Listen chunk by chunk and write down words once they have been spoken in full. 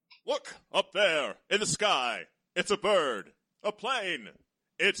Look, up there, in the sky. It's a bird. A plane.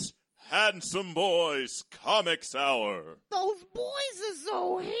 It's Handsome Boys Comics Hour. Those boys are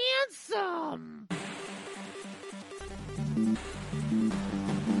so handsome.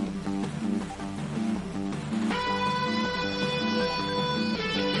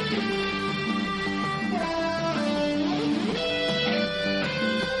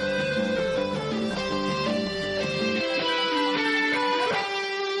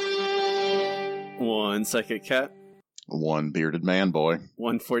 One psychic cat. One bearded man boy.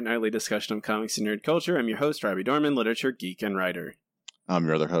 One fortnightly discussion of comics and nerd culture. I'm your host, Robbie Dorman, literature geek and writer. I'm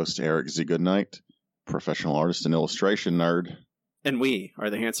your other host, Eric Z. Goodnight, professional artist and illustration nerd. And we are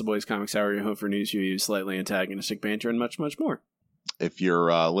the Handsome Boys Comics Hour, your home for news, reviews, slightly antagonistic banter, and much, much more. If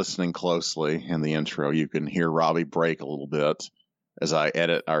you're listening closely in the intro, you can hear Robbie break a little bit as I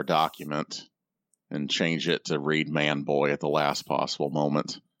edit our document and change it to read man boy at the last possible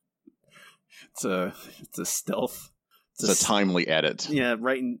moment. It's a stealth. It's a timely edit. Yeah,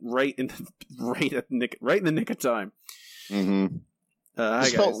 right in the nick of time. Mm-hmm.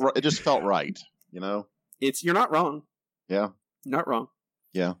 It just felt right, you know. You're not wrong. Yeah, not wrong.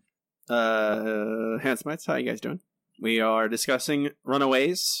 Yeah. Handsomites, how you guys doing? We are discussing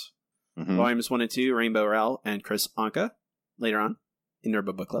Runaways, volumes 1 and 2, Rainbow Rowell and Kris Anka. Later on in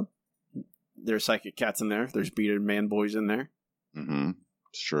Nerd Book Club, there's psychic cats in there. There's bearded man boys in there. Mm-hmm.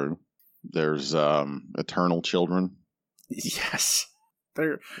 It's true. There's eternal children. Yes,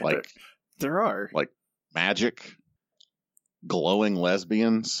 there are like magic, glowing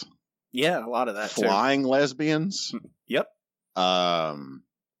lesbians. Yeah, a lot of that. Flying lesbians. Yep. I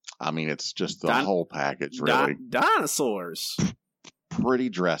mean, it's just the whole package, really. Dinosaurs. Pretty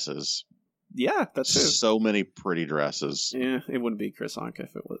dresses. Yeah, that's true. So many pretty dresses. Yeah, it wouldn't be Kris Anka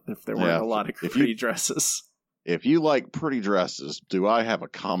if there weren't a lot of pretty dresses. If you like pretty dresses, do I have a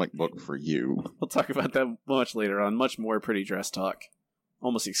comic book for you? We'll talk about that much later on. Much more pretty dress talk.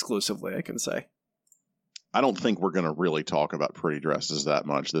 Almost exclusively, I can say. I don't think we're going to really talk about pretty dresses that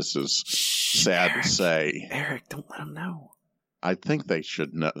much. This is sad to say. Eric, don't let them know. I think they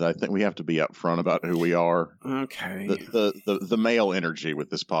should know. I think we have to be upfront about who we are. Okay. The male energy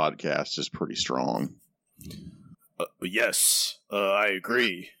with this podcast is pretty strong. Yes, I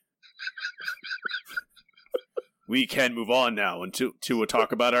agree. We can move on now to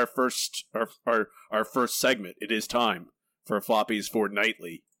talk about our first segment. It is time for Floppy's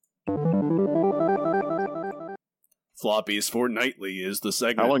Fortnightly. Floppy's Fortnightly is the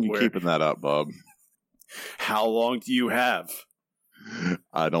segment. How long are you keeping that up, bub? How long do you have?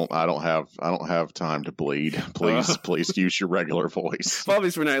 I don't have time to bleed. Please use your regular voice.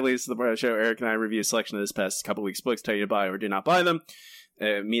 Floppy's Fortnightly is the part of the show. Eric and I review a selection of this past couple weeks' books, tell you to buy or do not buy them.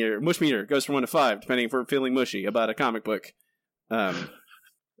 Mush meter goes from 1 to 5, depending if we're feeling mushy about a comic book. Our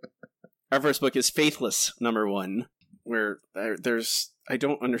first book is Faithless, number 1, where I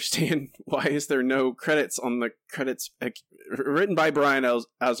don't understand why is there no credits on the credits. Written by Brian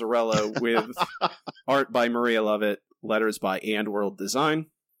Azzarello with art by Maria Lovett, letters by And World Design.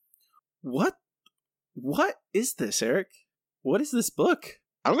 What is this, Eric? What is this book?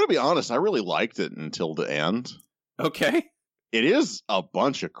 I'm going to be honest, I really liked it until the end. Okay. It is a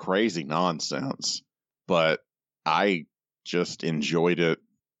bunch of crazy nonsense, but I just enjoyed it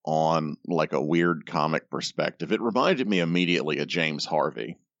on like a weird comic perspective. It reminded me immediately of James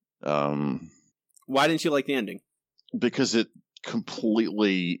Harvey. Why didn't you like the ending? Because it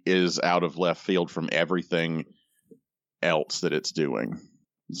completely is out of left field from everything else that it's doing.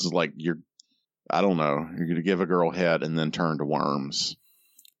 This is like you're going to give a girl head and then turn to worms.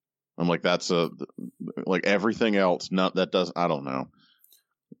 I'm like, like everything else. I don't know.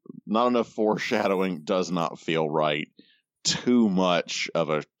 Not enough foreshadowing, does not feel right. Too much of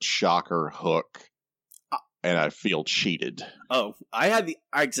a shocker hook, and I feel cheated. Oh, I had the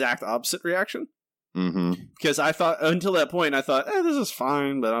exact opposite reaction. Mm-hmm. Because I thought, until that point, I thought, this is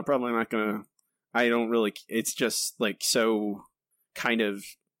fine, but I'm probably not gonna. I don't really. It's just like so kind of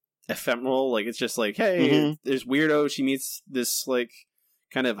ephemeral. Like it's just like, hey, there's weirdo. She meets this like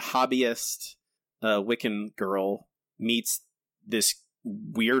kind of hobbyist Wiccan girl, meets this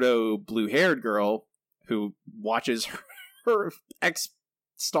weirdo blue-haired girl who watches her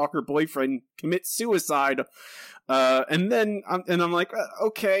ex-stalker boyfriend commit suicide. And then I'm like,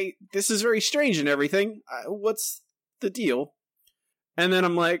 okay, this is very strange and everything. What's the deal? And then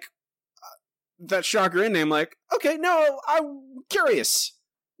I'm like, that shocker ending. I'm like, okay, no, I'm curious.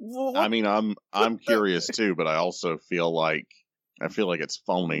 I mean, I'm curious too, but I also feel like it's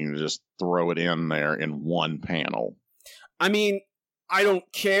phony to just throw it in there in one panel. I mean, I don't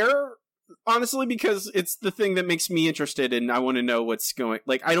care honestly, because it's the thing that makes me interested, and I want to know what's going.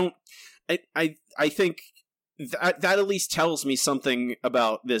 Like, I think that at least tells me something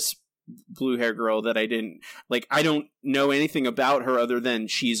about this blue hair girl that I didn't like. I don't know anything about her other than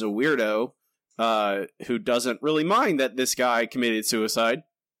she's a weirdo who doesn't really mind that this guy committed suicide,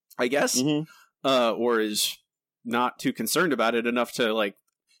 I guess, or is not too concerned about it enough to like.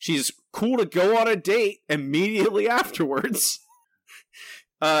 She's cool to go on a date immediately afterwards.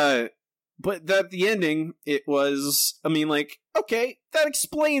 But the ending, it was, I mean, like, okay, that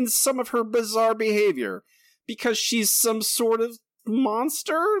explains some of her bizarre behavior. Because she's some sort of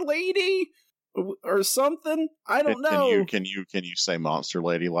monster lady or something? I don't know. Can you say monster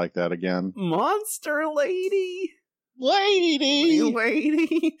lady like that again? Monster lady?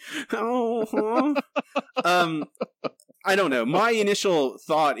 Lady! Oh, I don't know. My initial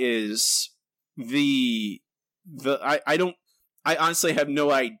thought is I honestly have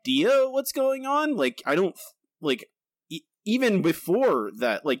no idea what's going on. Like, I don't, like, even before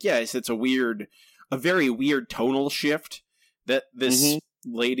that, like, yes, it's a very weird tonal shift that this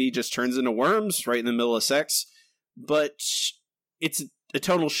lady just turns into worms right in the middle of sex. But it's a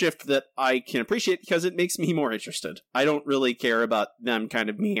tonal shift that I can appreciate because it makes me more interested. I don't really care about them kind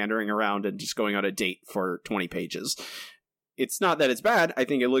of meandering around and just going on a date for 20 pages. It's not that it's bad. I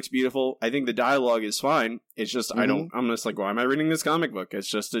think it looks beautiful. I think the dialogue is fine. It's just, I'm just like, why am I reading this comic book? It's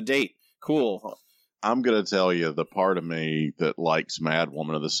just a date. Cool. I'm going to tell you, the part of me that likes Mad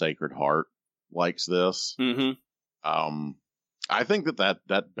Woman of the Sacred Heart likes this. I think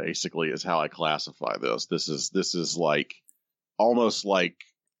that basically is how I classify this. This is like, almost like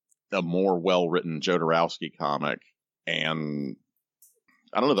a more well-written Jodorowsky comic. And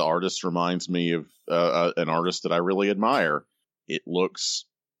I don't know, the artist reminds me of an artist that I really admire. It looks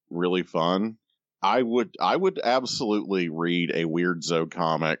really fun. I would absolutely read a Weird-Zo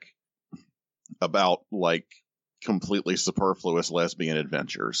comic about like completely superfluous lesbian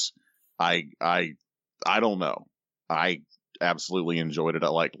adventures. I don't know. I absolutely enjoyed it. I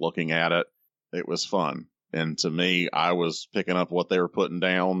liked looking at it. It was fun. And to me, I was picking up what they were putting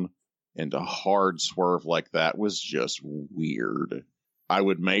down, and a hard swerve like that was just weird. I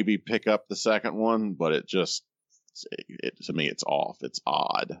would maybe pick up the second one, but to me, it's off. It's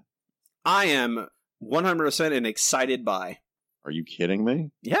odd. I am 100% excited by. Are you kidding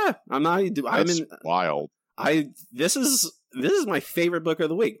me? Yeah, That's wild. This is my favorite book of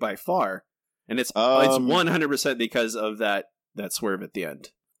the week by far, and it's 100% because of that swerve at the end.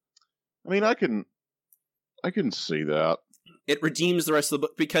 I mean, I can see that. It redeems the rest of the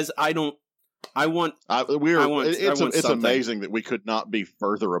book because it's amazing that we could not be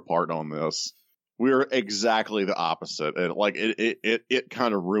further apart on this. We're exactly the opposite, and like it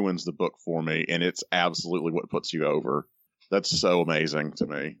kind of ruins the book for me, and it's absolutely what puts you over. That's so amazing to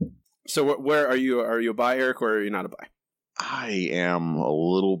me. So, where are you? Are you a buy, Eric, or are you not a buy? I am a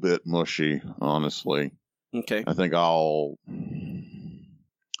little bit mushy, honestly. Okay, I think I'll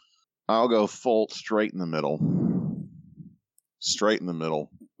go full straight in the middle. Straight in the middle.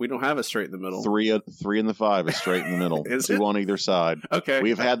 We don't have a straight in the middle. 3 in the 5 is straight in the middle. Is 2 it? on either side. Okay. We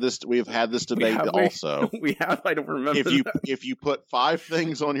have had this debate also. We have. I don't remember. If you put 5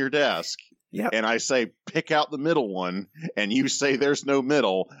 things on your desk, yep, and I say pick out the middle one, and you say there's no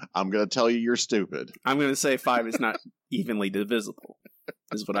middle, I'm going to tell you you're stupid. I'm going to say 5 is not evenly divisible.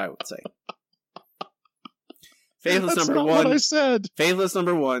 Is what I would say. Faithless That's number not 1. What I said. Faithless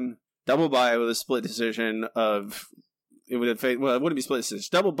number 1. Double buy with a split decision of. It wouldn't be split decision.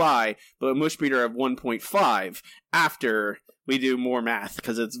 Double buy, but a mush beater of 1.5 after we do more math,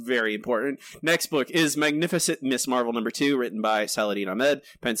 because it's very important. Next book is Magnificent Miss Marvel number 2, written by Saladin Ahmed.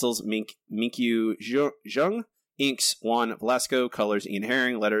 Pencils, Minkyu Jung. Inks, Juan Velasco. Colors, Ian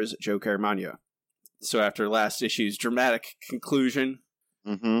Herring. Letters, Joe Caramagna. So after last issue's dramatic conclusion,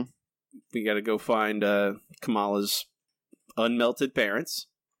 we got to go find Kamala's unmelted parents.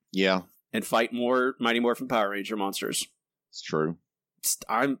 Yeah. And fight more Mighty Morphin Power Ranger monsters. It's true.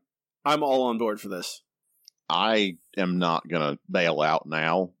 I'm all on board for this. I am not going to bail out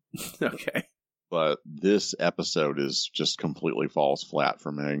now. Okay. But this episode is just completely falls flat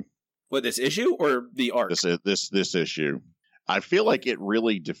for me. What, this issue or the arc? This issue. I feel like it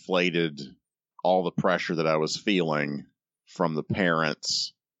really deflated all the pressure that I was feeling from the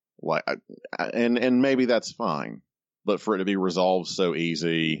parents. Like, and maybe that's fine. But for it to be resolved so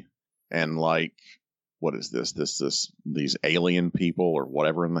easy, and like, what is this? These alien people or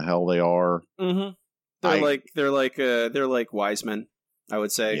whatever in the hell they are. Mm-hmm. They're like wise men, I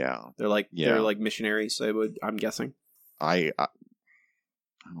would say. Yeah. They're like missionaries. I'm guessing. I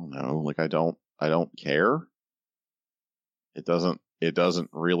don't know. Like, I don't care. It doesn't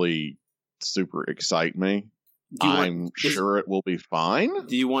really super excite me. I'm sure it will be fine.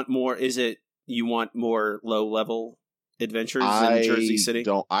 Do you want more? You want more low-level adventures in Jersey City?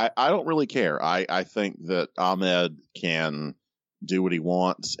 I don't really care. I think that Ahmed can do what he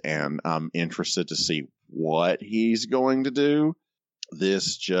wants, and I'm interested to see what he's going to do.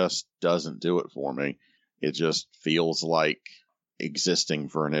 This just doesn't do it for me. It just feels like existing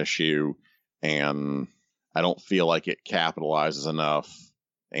for an issue, and I don't feel like it capitalizes enough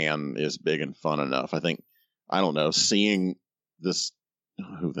and is big and fun enough. I don't know, seeing this,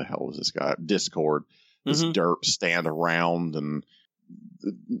 who the hell is this guy? Discord, this derp stand around, and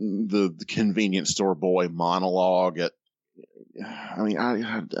the convenience store boy monologue I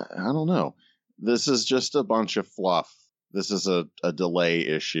don't know. This is just a bunch of fluff. This is a delay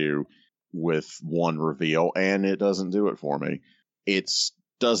issue with one reveal, and it doesn't do it for me. It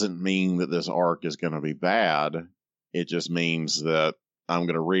doesn't mean that this arc is going to be bad. It just means that I'm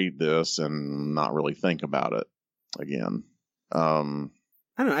going to read this and not really think about it again. I don't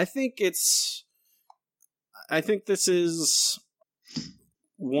know. I think this is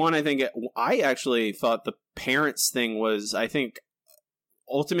one. I actually thought the parents thing was,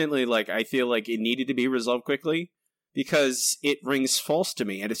 ultimately, I feel like it needed to be resolved quickly because it rings false to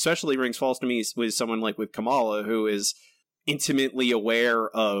me. And especially rings false to me with someone with Kamala, who is intimately aware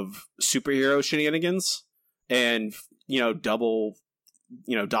of superhero shenanigans and,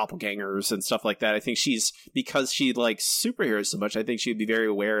 doppelgangers and stuff like that. I think because she likes superheroes so much, I think she'd be very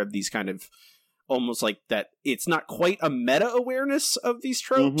aware of these kind of almost like that. It's not quite a meta awareness of these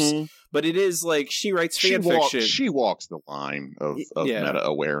tropes, but it is she writes fan fiction. She walks the line of meta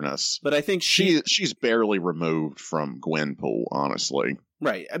awareness. But I think she's barely removed from Gwenpool, honestly.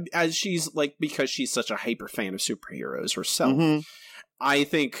 Right. As she's because she's such a hyper fan of superheroes herself. I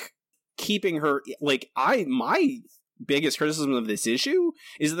think keeping her my biggest criticism of this issue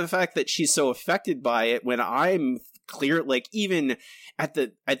is the fact that she's so affected by it when I'm clear, even at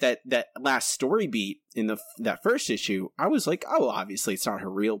that last story beat in that first issue, I was oh, obviously it's not her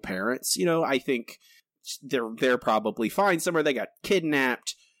real parents. I think they're probably fine somewhere. They got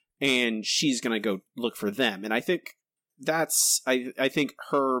kidnapped and she's going to go look for them. And I think I think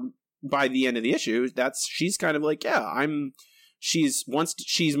her, by the end of the issue, she's kind of she's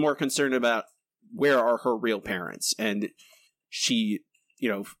more concerned about where are her real parents, and she,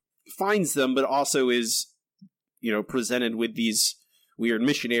 finds them, but also is, presented with these weird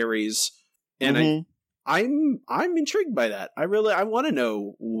missionaries, and I'm intrigued by that. I want to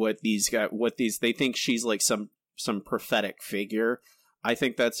know what they think she's some prophetic figure. I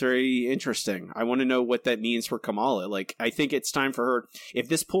think that's very interesting. I want to know what that means for Kamala. I think it's time for her. If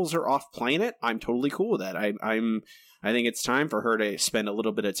this pulls her off planet, I'm totally cool with that. I think it's time for her to spend a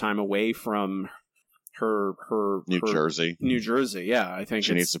little bit of time away from her New Jersey. Yeah, I think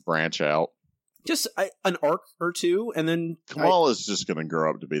she needs to branch out. Just an arc or two, and then Kamala's just going to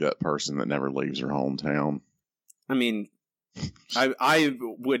grow up to be that person that never leaves her hometown. I mean, I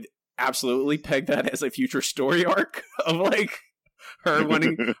would absolutely peg that as a future story arc of her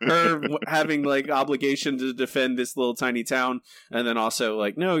having obligation to defend this little tiny town, and then also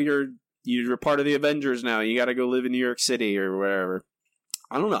no, you're part of the Avengers now. You got to go live in New York City or wherever.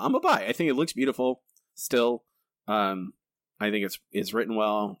 I don't know. I'm a buy. I think it looks beautiful. Still, I think it's written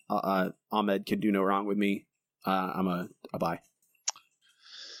well. Ahmed can do no wrong with me. I'm a buy.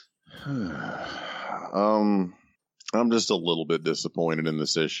 I'm just a little bit disappointed in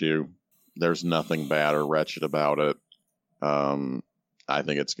this issue. There's nothing bad or wretched about it. I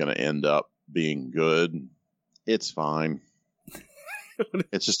think it's going to end up being good. It's fine.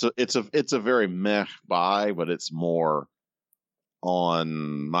 It's just it's a very meh buy, but it's more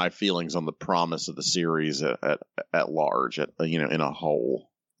on my feelings on the promise of the series at large, in a whole.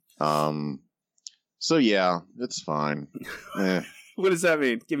 So yeah, it's fine. What does that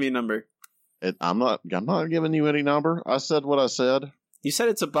mean? Give me a number. I'm not giving you any number. I said what I said. You said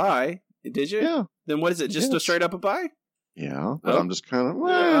it's a buy, did you? Yeah. Then what is it? Just a straight up a buy? Yeah, but I'm just kind of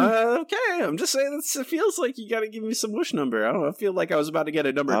okay. I'm just saying it feels like you got to give me some wish number. I don't know. I feel like I was about to get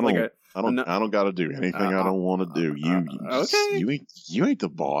a number. I don't got to do anything I don't want to do. Okay. You ain't the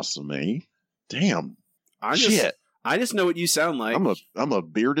boss of me. Damn. Shit. I just know what you sound like. I'm a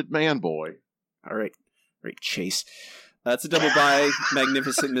bearded man boy. All right, Chase. That's a double buy.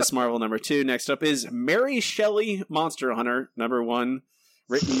 Magnificent Miss Marvel number 2. Next up is Mary Shelley Monster Hunter number 1.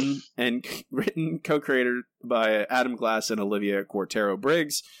 Written co-creator by Adam Glass and Olivia Quartero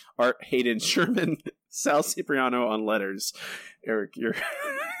Briggs. Art Hayden Sherman, Sal Cipriano on letters. Eric, you're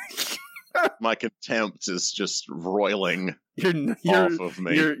my contempt is just roiling your off of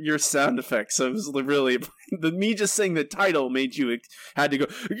me. Your sound effects. So it was really me just saying the title made you had to go.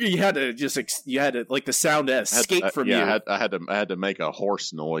 You had to like the sound to escape from you. I had to make a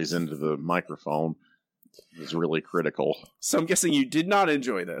horse noise into the microphone. It was really critical. So I'm guessing you did not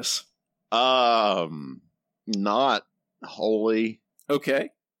enjoy this. Not wholly. Okay.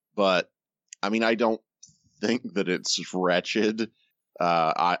 But I mean, I don't think that it's wretched.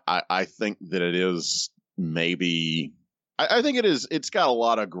 I think that it is maybe. I think it is. It's got a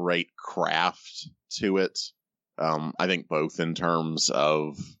lot of great craft to it. I think both in terms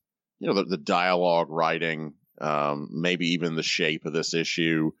of the dialogue writing, maybe even the shape of this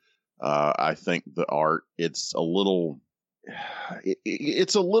issue. I think the art. It's a little.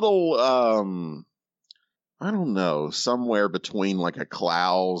 It's a little. I don't know, somewhere between like a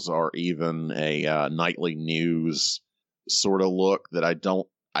Clowes or even a Nightly News sort of look that I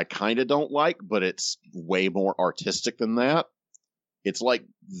kind of don't like, but it's way more artistic than that. It's like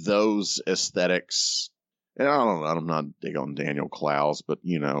those aesthetics. And I don't know, I'm not big on Daniel Clowes, but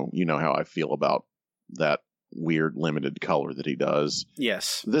you know how I feel about that weird limited color that he does.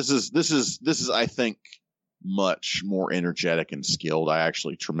 Yes. This is I think much more energetic and skilled. I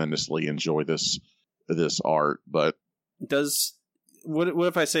actually tremendously enjoy this art, but what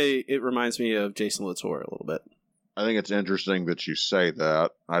if I say it reminds me of Jason Latour a little bit? I think it's interesting that you say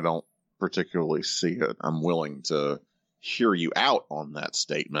that. I don't particularly see it. I'm willing to hear you out on that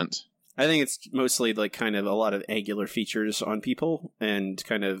statement. I think it's mostly like kind of a lot of angular features on people and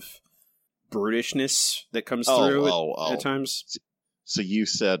kind of brutishness that comes through at times. So you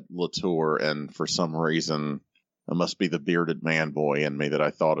said Latour, and for some reason it must be the bearded man boy in me that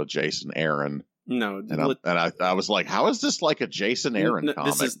I thought of Jason Aaron. No, and I was like, how is this like a Jason Aaron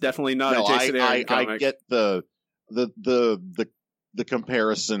comic? This is definitely not a Jason Aaron comic. I get the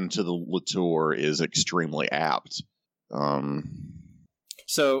comparison to the Latour is extremely apt.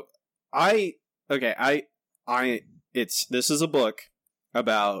 So this is a book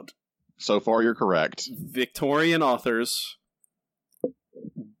about. So far, you're correct. Victorian authors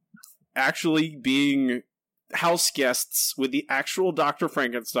actually being house guests with the actual Dr.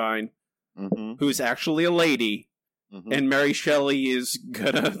 Frankenstein. Mm-hmm. Who's actually a lady, mm-hmm. and Mary Shelley is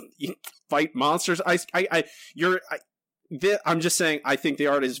gonna fight monsters. I'm just saying. I think the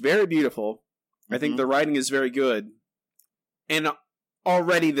art is very beautiful. Mm-hmm. I think the writing is very good, and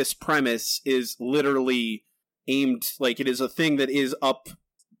already this premise is literally aimed like it is a thing that is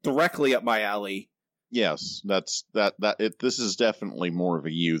directly up my alley. Yes, this is definitely more of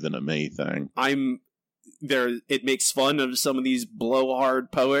a you than a me thing. It makes fun of some of these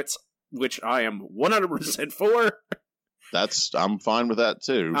blowhard poets, which I am 100% for. I'm fine with that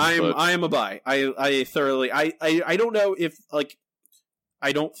too. I am a buy. I thoroughly. I don't know if like.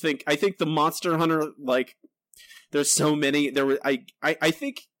 I think the Monster Hunter, like, there's so many. I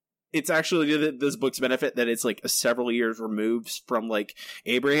think it's actually this book's benefit that it's like several years removed from like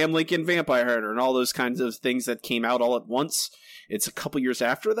Abraham Lincoln Vampire Hunter and all those kinds of things that came out all at once. It's a couple years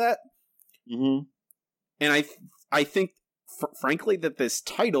after that. Mm-hmm. And I think. Frankly, that this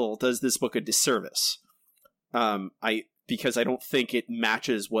title does this book a disservice. Because I don't think it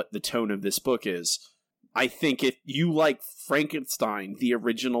matches what the tone of this book is. I think if you like Frankenstein, the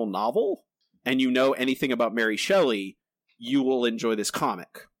original novel, and you know anything about Mary Shelley, you will enjoy this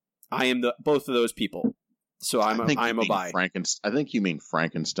comic. I am both of those people, so I'm a buy. I think you mean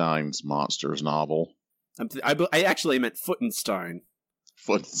Frankenstein's monsters novel. I actually meant Footenstein.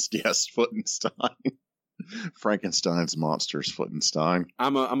 Yes, Footenstein. Frankenstein's monsters, Footenstein.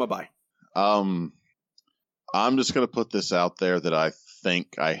 I'm a buy. I'm just going to put this out there that I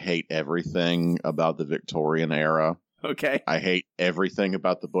think I hate everything about the Victorian era. Okay. I hate everything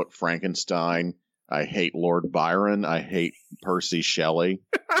about the book Frankenstein. I hate Lord Byron. I hate Percy Shelley.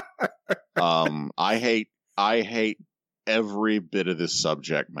 I hate every bit of this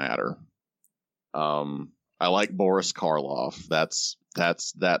subject matter. I like Boris Karloff. That's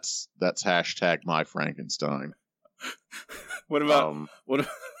hashtag my Frankenstein. What about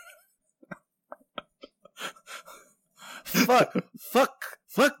fuck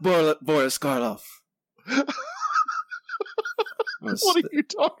Boris Karloff. What are you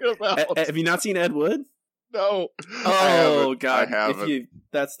talking about? Have you not seen Ed Wood? No. Oh God, I haven't.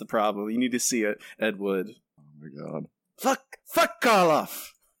 That's the problem. You need to see it, Ed Wood. Oh my God. Fuck Karloff.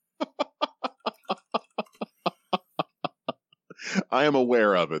 I am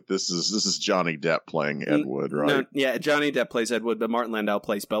aware of it. This is Johnny Depp playing Ed Wood, right? No, yeah, Johnny Depp plays Ed Wood, but Martin Landau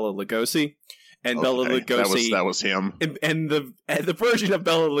plays Bela Lugosi. And okay, Bela Lugosi, that was him. And the version of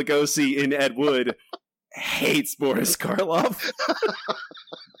Bela Lugosi in Ed Wood hates Boris Karloff.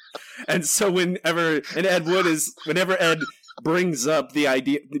 And so whenever Ed brings up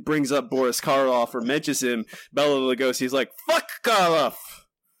Boris Karloff or mentions him, Bela Lugosi's like, "Fuck Karloff!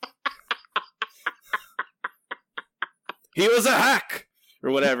 He was a hack!" Or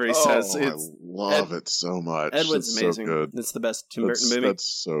whatever he says. I love it so much. Ed Wood's amazing. So good. It's the best Tim Burton movie. That's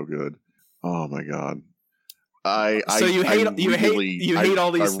so good. Oh my god. You hate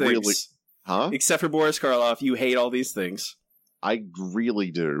all these things. Huh? Except for Boris Karloff, you hate all these things. I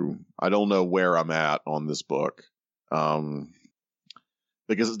really do. I don't know where I'm at on this book. Because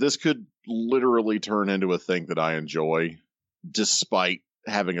this could literally turn into a thing that I enjoy, despite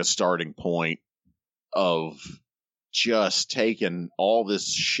having a starting point of just taking all this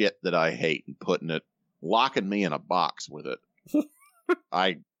shit that I hate and locking me in a box with it.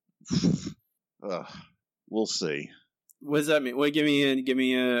 We'll see. What does that mean? What? Give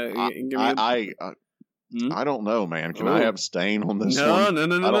me a. I don't know, man. Can I abstain on this No. one? I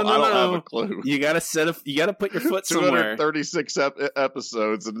don't have a clue. You gotta put your foot somewhere. 236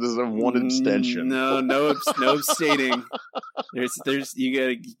 episodes, and this is one extension. No abstaining. There's you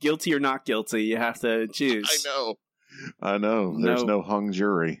gotta guilty or not guilty. You have to choose. I know. There's no hung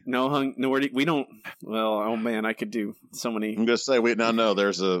jury. We don't. Well, oh man, I could do so many. I'm gonna say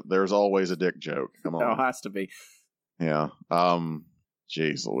there's always a dick joke. Come on. Oh, has to be. Yeah.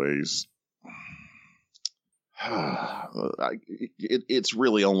 Jeez Louise. It's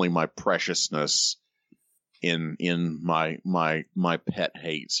really only my preciousness in my pet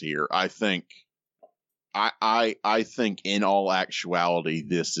hates here. I think in all actuality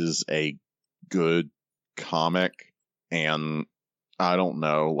this is a good comic, and I don't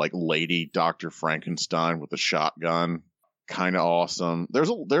know, like Lady Dr. Frankenstein with a shotgun, kind of awesome.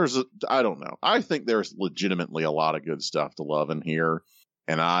 I don't know. I think there's legitimately a lot of good stuff to love in here,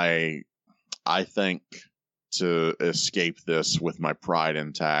 and I think to escape this with my pride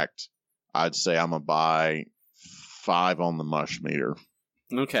intact, I'd say I'm gonna buy 5 on the mush meter.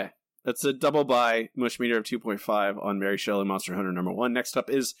 Okay. That's a double buy, mush meter of 2.5 on Mary Shelley Monster Hunter #1. Next up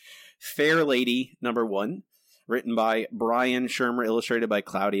is Fair Lady #1, written by Brian Shermer, illustrated by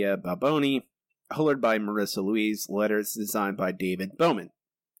Claudia Baboni, colored by Marissa Louise, letters designed by David Bowman.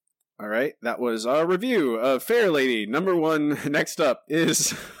 All right, that was our review of Fair Lady #1. Next up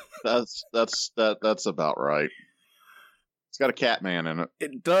is... That's about right. It's got a cat man in it.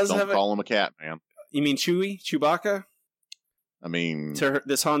 It does. Don't call him a cat man. You mean Chewbacca? I mean,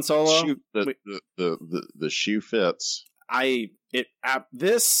 this Han Solo. The shoe fits. I think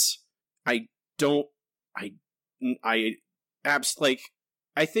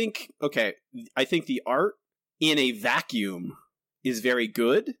the art in a vacuum is very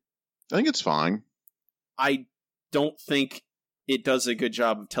good. I think it's fine. I don't think it does a good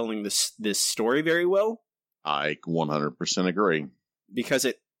job of telling this story very well. I 100% agree. Because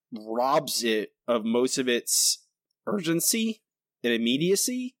it robs it of most of its urgency and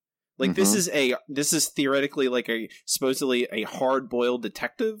immediacy. Like, this is theoretically like supposedly a hard-boiled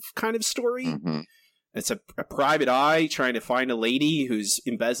detective kind of story. Mm-hmm. It's a private eye trying to find a lady who's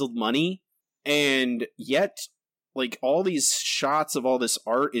embezzled money. And yet, like, all these shots of all this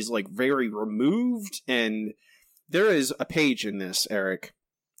art is, like, very removed. And there is a page in this, Eric,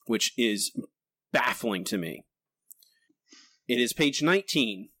 which is baffling to me. It is page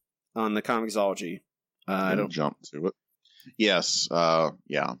 19 on the Comixology. I don't jump to it. Yes,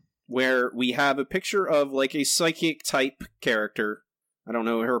 yeah. Where we have a picture of, like, a psychic type character. I don't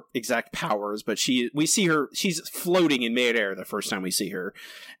know her exact powers, but we see her, she's floating in midair the first time we see her.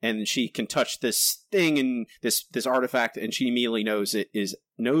 And she can touch this thing and this artifact, and she immediately knows it is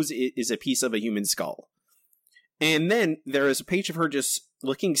a piece of a human skull. And then there is a page of her just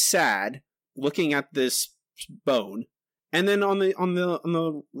looking sad, looking at this bone. And then on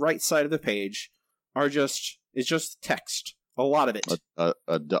the right side of the page is just text. A lot of it. A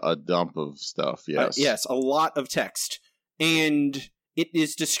dump of stuff, yes. Yes, a lot of text. And it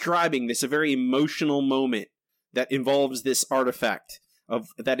is describing a very emotional moment that involves this artifact, of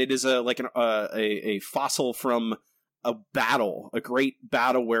that it is a fossil from a battle, a great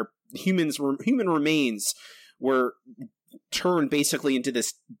battle where human remains were turned basically into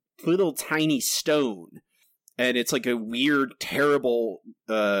this little tiny stone. And it's like a weird, terrible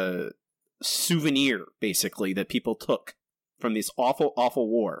souvenir, basically, that people took from this awful, awful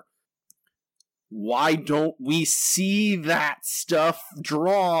war. Why don't we see that stuff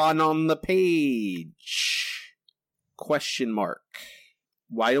drawn on the page? Question mark.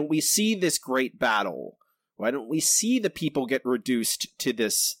 Why don't we see this great battle? Why don't we see the people get reduced to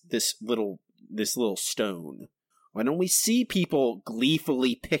this little stone? Why don't we see people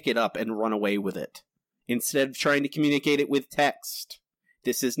gleefully pick it up and run away with it, instead of trying to communicate it with text?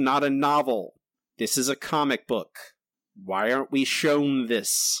 This is not a novel. This is a comic book. Why aren't we shown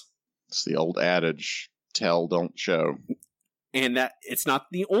this? It's the old adage, tell, don't show. And that it's not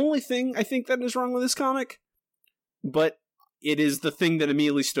the only thing I think that is wrong with this comic, but it is the thing that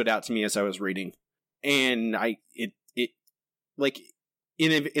immediately stood out to me as I was reading. And it like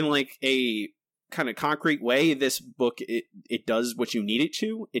in like a kind of concrete way, this book, it does what you need it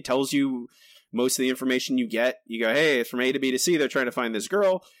to. It tells you most of the information you get. You go, hey, it's from A to B to C. They're trying to find this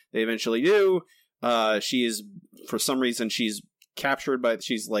girl. They eventually do. She is, for some reason, she's captured by,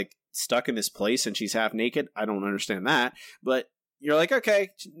 she's like stuck in this place and she's half naked. I don't understand that, but you're like, okay.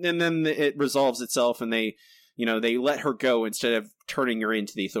 And then it resolves itself and they let her go instead of turning her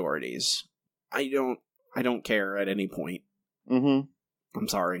into the authorities. I don't care at any point. Mm-hmm. I'm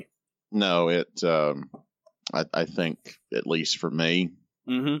sorry. No, I think, at least for me,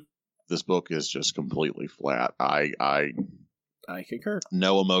 this book is just completely flat. I concur.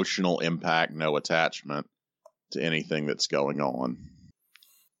 No emotional impact, no attachment to anything that's going on.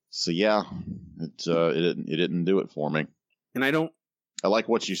 So yeah, it didn't do it for me. And I like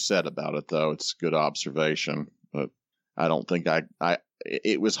what you said about it, though. It's a good observation, but I don't think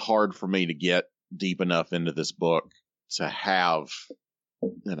it was hard for me to get deep enough into this book to have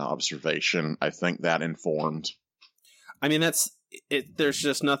an observation. I think that informed. I mean, that's it. There's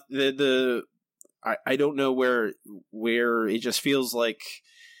just nothing. I don't know where it just feels like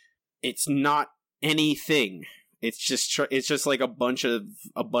it's not anything. It's just like a bunch of.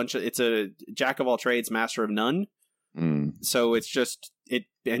 It's a jack of all trades, master of none. So it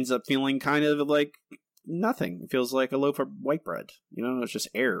ends up feeling kind of like nothing. It feels like a loaf of white bread. It's just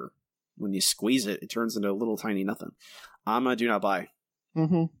air. When you squeeze it, it turns into a little tiny nothing. Do not buy.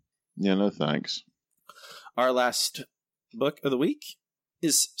 Yeah, no thanks. Our last book of the week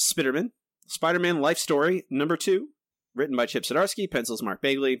is Spider-Man Life Story #2, written by Chip Zdarsky, pencils Mark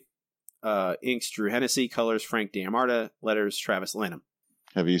Bagley, inks Drew Hennessy, colors Frank D'Amarta, letters Travis Lanham.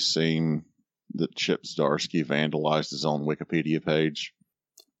 Have you seen that Chip Zdarsky vandalized his own Wikipedia page?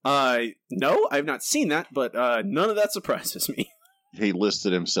 No, I've not seen that, but none of that surprises me. He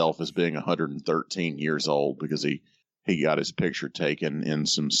listed himself as being 113 years old because he got his picture taken in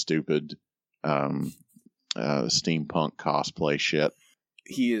some stupid steampunk cosplay shit.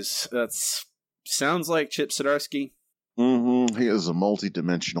 Sounds like Chip Zdarsky. He is a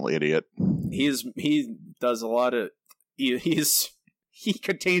multi-dimensional idiot. He does a lot of... He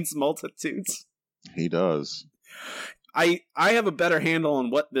contains multitudes. He does. I have a better handle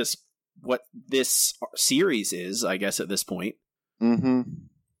on what this series is, I guess, at this point.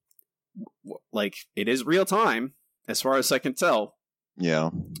 Like, it is real time, as far as I can tell. Yeah.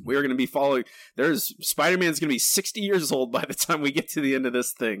 We're going to be following... Spider-Man's going to be 60 years old by the time we get to the end of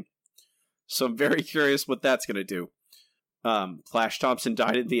this thing. So I'm very curious what that's going to do. Flash Thompson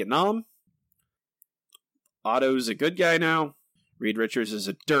died in Vietnam. Otto's a good guy now. Reed Richards is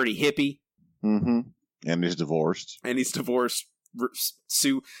a dirty hippie. And he's divorced.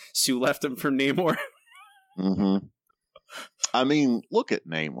 Sue left him for Namor. I mean, look at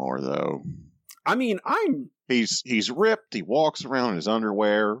Namor, though. I mean, He's ripped. He walks around in his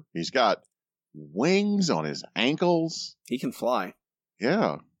underwear. He's got wings on his ankles. He can fly.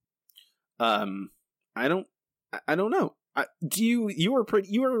 Yeah. I don't know. You were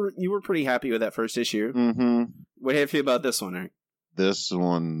pretty happy with that first issue. What do you feel about this one, Eric? This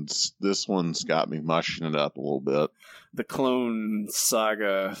one's got me mushing it up a little bit. The Clone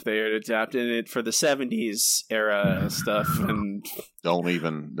Saga. They adapted it for the 70s era stuff, and don't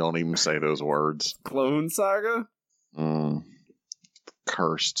even say those words. Clone Saga.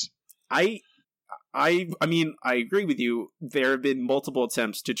 Cursed. I mean, I agree with you. There have been multiple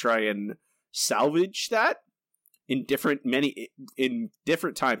attempts to try and salvage that in different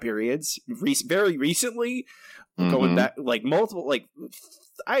time periods. Very recently, going back like multiple, like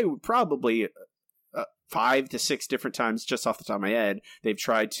I would probably 5 to 6 different times, just off the top of my head, they've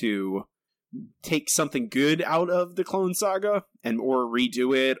tried to take something good out of the Clone Saga or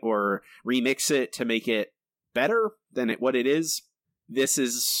redo it or remix it to make it better than what it is. This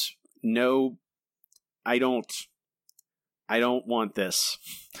is no. I don't want this.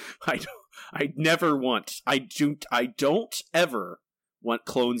 I don't ever want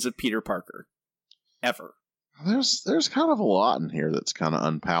clones of Peter Parker. Ever. There's kind of a lot in here that's kind of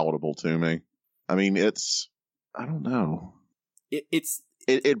unpalatable to me. I mean, I don't know. It's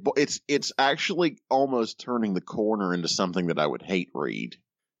actually almost turning the corner into something that I would hate read.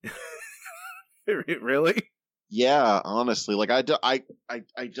 Really? Yeah, honestly, like I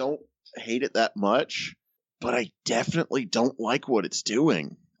don't hate it that much, but I definitely don't like what it's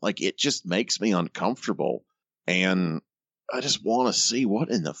doing. Like, it just makes me uncomfortable. And just want to see what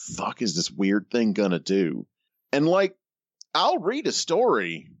in the fuck is this weird thing gonna do. And like, I'll read a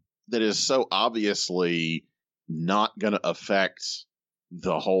story that is so obviously not gonna affect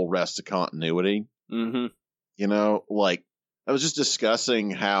the whole rest of continuity. Mm-hmm. You know, like, I was just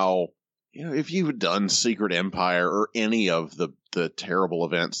discussing how, you know, if you had done Secret Empire or any of the terrible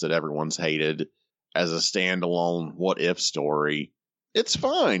events that everyone's hated as a standalone what if story, it's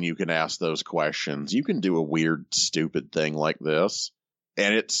fine. You can ask those questions. You can do a weird, stupid thing like this,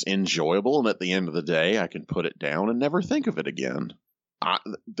 and it's enjoyable. And at the end of the day, I can put it down and never think of it again.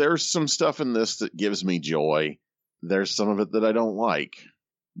 There's some stuff in this that gives me joy. There's some of it that I don't like.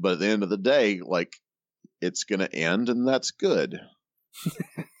 But at the end of the day, like, it's going to end, and that's good.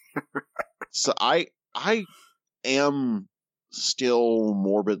 So I am still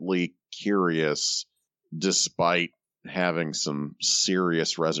morbidly curious, despite having some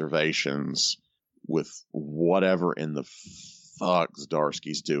serious reservations with whatever in the fuck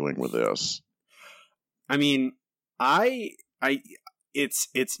Zdarsky's doing with this. I mean,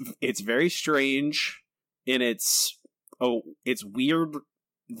 it's very strange, and it's weird.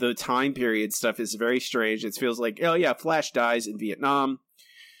 The time period stuff is very strange. It feels like, oh yeah, Flash dies in Vietnam,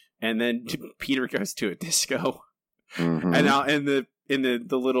 and then Peter goes to a disco, Mm-hmm. and now in the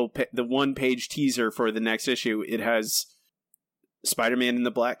 1-page teaser for the next issue, it has Spider-Man in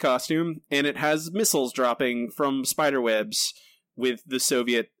the black costume, and it has missiles dropping from spiderwebs with the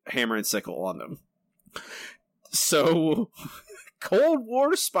Soviet hammer and sickle on them. So, Cold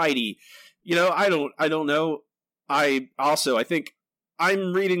War Spidey. You know, I don't know. I think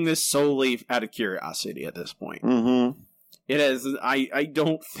I'm reading this solely out of curiosity at this point. Mm-hmm. It has. I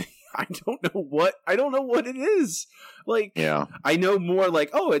don't know what it is. Like, yeah. I know more like,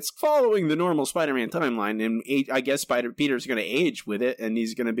 oh, it's following the normal Spider-Man timeline, and I guess Peter's going to age with it, and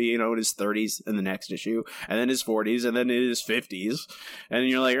he's going to be, you know, in his 30s in the next issue, and then his 40s, and then in his 50s, and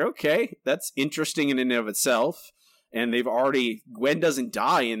you're like, okay, that's interesting in and of itself. And Gwen doesn't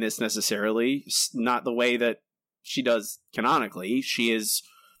die in this necessarily, not the way that she does canonically.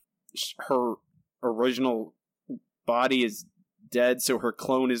 Her original body is dead, so her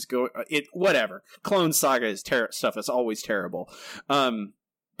clone is whatever. Clone Saga is stuff that's always terrible.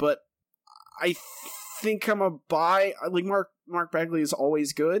 But I think I'm a buy. Like, Mark Bagley is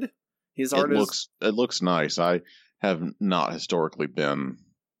always good. His art it looks nice. I have not historically been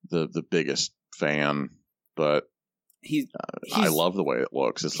the biggest fan, but I love the way it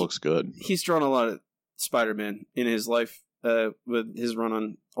looks. It looks good. He's drawn a lot of Spider-Man in his life, with his run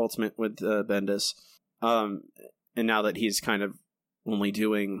on Ultimate with Bendis. And now that he's kind of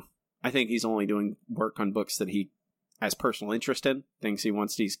I think he's only doing work on books that he has personal interest in, things he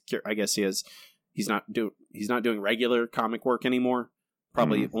wants. I guess he's not doing regular comic work anymore.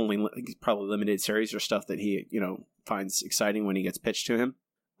 Probably probably limited series or stuff that he, you know, finds exciting when he gets pitched to him.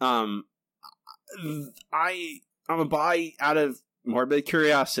 I'm a buy out of morbid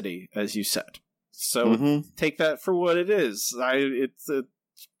curiosity, as you said. So take that for what it is. I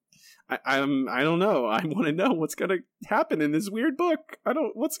don't know. I want to know what's gonna happen in this weird book.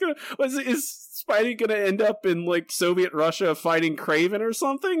 Is Spidey gonna end up in like Soviet Russia fighting Kraven or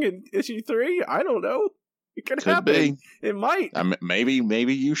something in issue 3? I don't know. It could happen. Be. It might.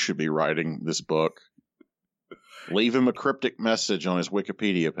 Maybe you should be writing this book. Leave him a cryptic message on his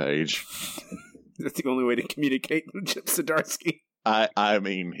Wikipedia page. That's the only way to communicate with Chip Zdarsky. I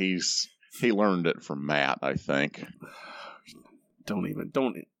mean, he learned it from Matt, I think. Don't.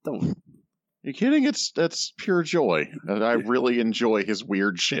 You kidding? That's pure joy. I really enjoy his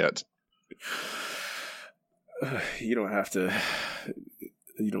weird shit. You don't have to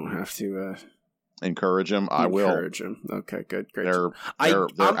encourage him. I will encourage him. Okay, good, great. They're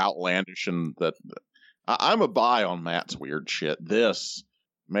outlandish, and that I'm a buy on Matt's weird shit. This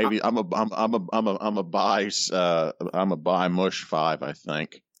maybe I'm a buy Mush 5. I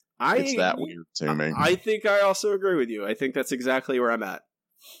think. It's that weird to me. I think I also agree with you. I think that's exactly where I'm at.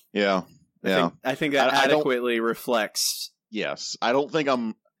 Yeah. I think that adequately reflects. Yes. I don't think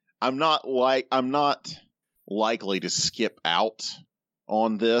I'm not likely to skip out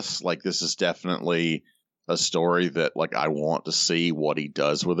on this. Like, this is definitely a story that, like, I want to see what he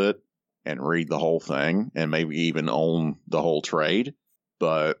does with it and read the whole thing and maybe even own the whole trade.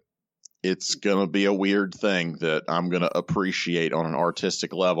 But it's going to be a weird thing that I'm going to appreciate on an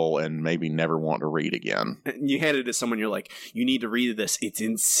artistic level and maybe never want to read again. And you hand it to someone, you're like, you need to read this. It's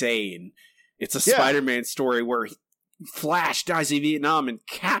insane. It's a Spider-Man story where Flash dies in Vietnam and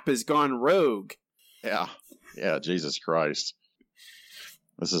Cap has gone rogue. Yeah. Yeah, Jesus Christ.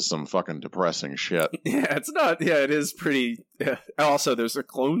 This is some fucking depressing shit. Yeah, it's not. Yeah, it is pretty. Also, there's a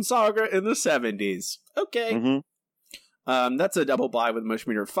Clone Saga in the 70s. Okay. That's a double buy with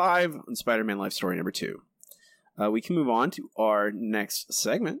Motion Meter 5 on Spider-Man Life Story number 2. We can move on to our next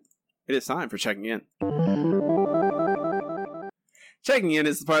segment. It is time for Checking In. Checking In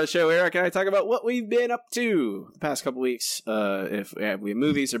is the part of the show where Eric and I talk about what we've been up to the past couple weeks. If we have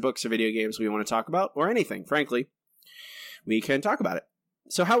movies or books or video games we want to talk about, or anything, frankly, we can talk about it.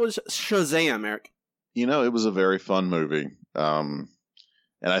 So how was Shazam, Eric? You know, it was a very fun movie. And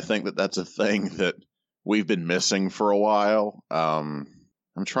I think that that's a thing that we've been missing for a while. I'm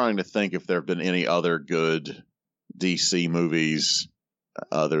trying to think if there have been any other good DC movies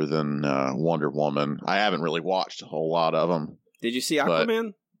other than Wonder Woman. I haven't really watched a whole lot of them. Did you see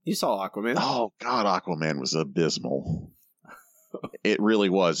Aquaman? You saw Aquaman. Oh, God, Aquaman was abysmal. It really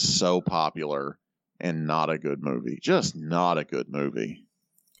was so popular and not a good movie. Just not a good movie.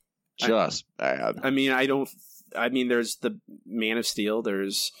 Just bad. I mean, there's the Man of Steel,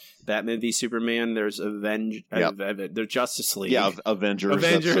 there's Batman v Superman, there's there's Justice League. Yeah, Avengers.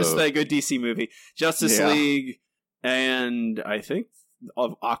 Avengers, the good DC movie. Justice League, and I think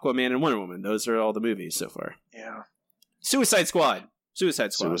of Aquaman and Wonder Woman. Those are all the movies so far. Yeah. Suicide Squad is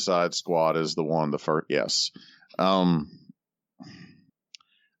the one, the first, yes.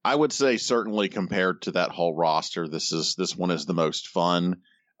 I would say certainly compared to that whole roster, this one is the most fun.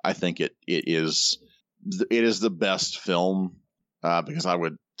 I think it is the best film, because I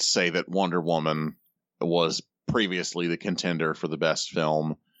would say that Wonder Woman was previously the contender for the best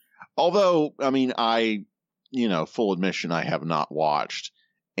film. Although, I mean, full admission, I have not watched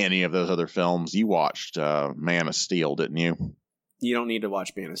any of those other films. You watched Man of Steel, didn't you? You don't need to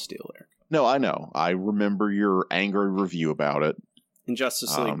watch Man of Steel, Eric. No, I know. I remember your angry review about it. In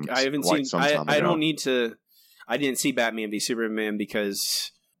Justice League, I haven't seen. I don't need to. I didn't see Batman v Superman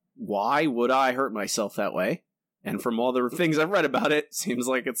because why would I hurt myself that way? And from all the things I've read about it, seems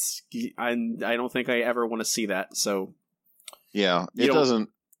like it's. I don't think I ever want to see that. So yeah, it doesn't.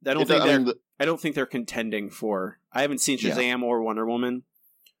 I don't think they're contending for. I haven't seen Shazam or Wonder Woman.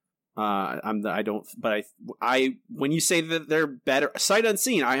 When you say that they're better, sight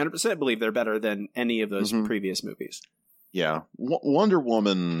unseen, I 100% believe they're better than any of those previous movies. Yeah. Wonder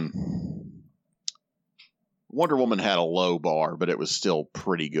Woman had a low bar, but it was still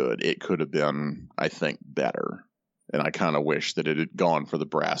pretty good. It could have been, I think, better. And I kind of wish that it had gone for the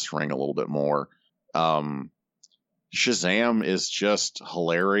brass ring a little bit more. Shazam is just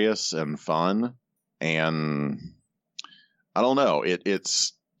hilarious and fun. And I don't know,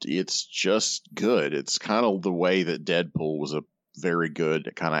 it's just good. It's kind of the way that Deadpool was a very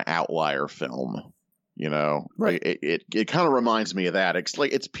good kind of outlier film, you know? Right. It kind of reminds me of that. It's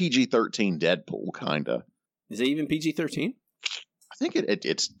like, it's PG-13 Deadpool, kind of. Is it even PG-13? I think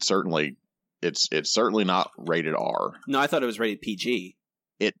it's certainly not rated R. No, I thought it was rated PG.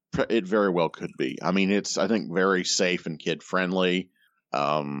 It very well could be. I mean, it's, I think, very safe and kid-friendly.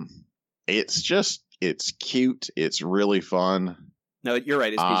 It's cute. It's really fun. No, you're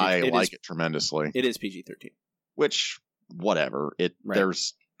right. It's PG. I like it tremendously. It is PG-13. Which, whatever.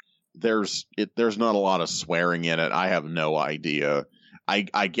 There's not a lot of swearing in it. I have no idea.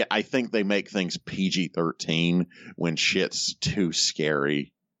 I think they make things PG-13 when shit's too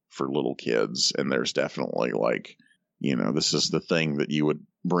scary for little kids, and there's definitely this is the thing that you would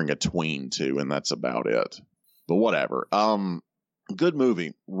bring a tween to, and that's about it. But whatever. Good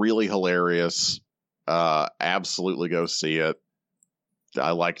movie, really hilarious. Absolutely go see it.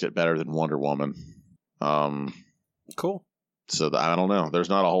 I liked it better than Wonder Woman. Cool. So I don't know. There's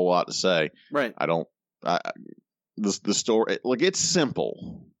not a whole lot to say. Right. The story, it's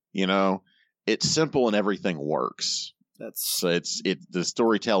simple, it's simple and everything works. The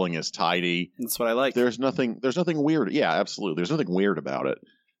storytelling is tidy. That's what I like. There's nothing weird. Yeah, absolutely. There's nothing weird about it.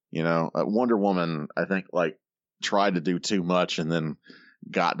 Wonder Woman, I think, tried to do too much and then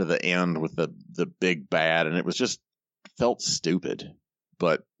got to the end with the big bad, and it was just felt stupid.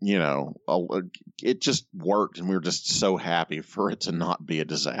 But, it just worked, and we were just so happy for it to not be a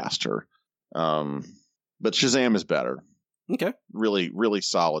disaster. But Shazam is better. Okay. Really, really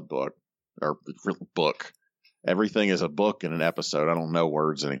solid book. Or book. Everything is a book and an episode. I don't know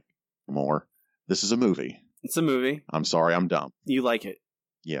words anymore. This is a movie. It's a movie. I'm sorry, I'm dumb. You like it?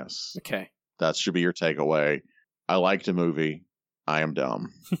 Yes. Okay. That should be your takeaway. I liked a movie. I am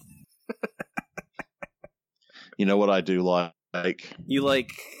dumb. You know what I do like? You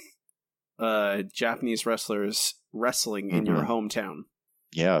like Japanese wrestlers wrestling in your hometown.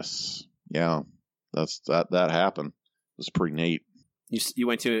 Yes. Yeah. That happened. It was pretty neat. You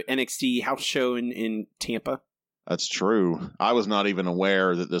went to NXT house show in Tampa? That's true. I was not even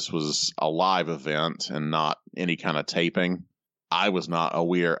aware that this was a live event and not any kind of taping. I was not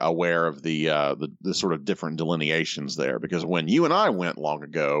aware of the sort of different delineations there, because when you and I went long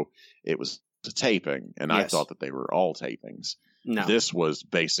ago, it was a taping, and I thought that they were all tapings. No. This was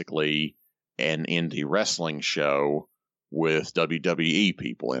basically an indie wrestling show with WWE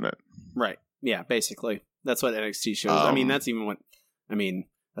people in it. Right. Yeah, basically. That's what NXT shows. I mean, that's even what... I mean,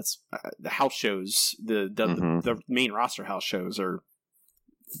 that's the house shows, the main roster house shows are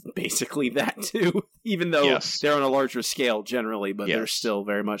basically that too, even though they're on a larger scale generally, but they're still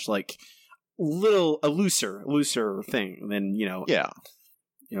very much like a looser thing than,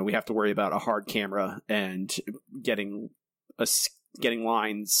 we have to worry about a hard camera and getting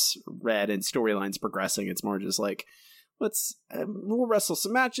lines read and storylines progressing. It's more just like, we'll wrestle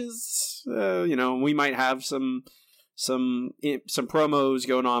some matches, we might have some promos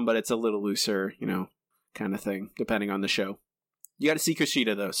going on, but it's a little looser, kind of thing, depending on the show. You got to see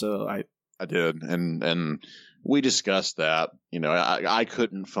Kushida though, so I did, and we discussed that. I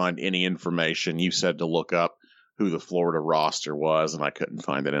couldn't find any information. You said to look up who the Florida roster was, and I couldn't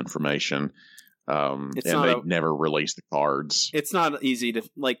find that information. And they never released the cards. It's not easy to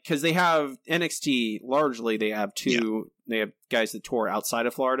because they have NXT largely. They have two. They have guys that tour outside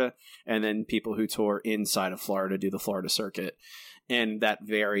of Florida, and then people who tour inside of Florida do the Florida circuit, and that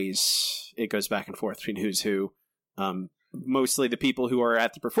varies. It goes back and forth between who's who. Mostly the people who are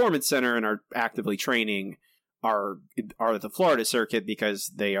at the Performance Center and are actively training are the Florida circuit,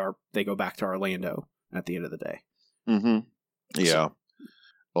 because they go back to Orlando at the end of the day. Mm-hmm. Yeah.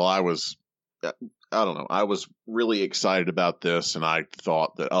 Well, I don't know. I was really excited about this, and I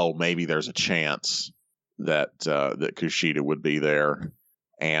thought that, maybe there's a chance that Kushida would be there.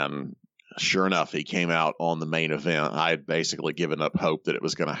 And sure enough, he came out on the main event. I had basically given up hope that it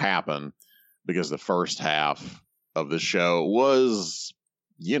was going to happen, because the first half of the show was,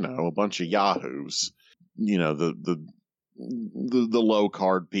 a bunch of yahoos, the low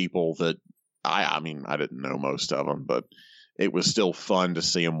card people that I didn't know most of them, but it was still fun to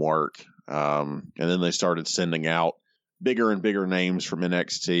see them work. And then they started sending out bigger and bigger names from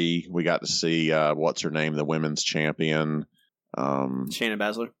NXT. We got to see what's her name, the women's champion, Shayna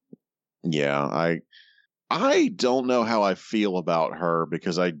Baszler. Yeah, I don't know how I feel about her,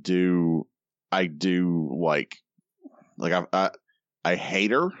 because I do I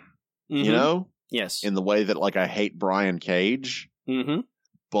hate her, Yes. in the way that I hate Brian Cage. Mm-hmm.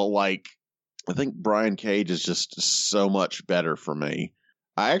 But I think Brian Cage is just so much better for me.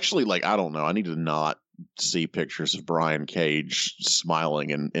 I actually I don't know. I need to not see pictures of Brian Cage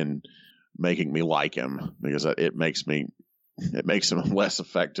smiling and making me like him, because it makes him less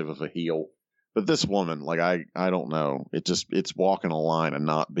effective of a heel. But this woman, I don't know. It's walking a line and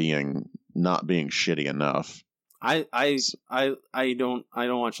not being shitty enough. I don't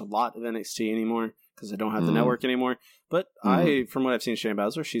watch a lot of NXT anymore, because I don't have the network anymore. But from what I've seen, Shayna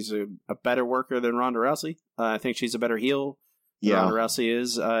Baszler, she's a better worker than Ronda Rousey. I think she's a better heel than Ronda Rousey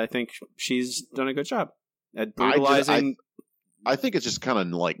is. I think she's done a good job at brutalizing. I think it's just kind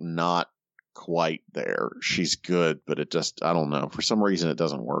of not quite there. She's good, but it just, I don't know. For some reason, it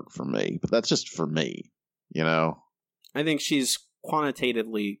doesn't work for me. But that's just for me, I think she's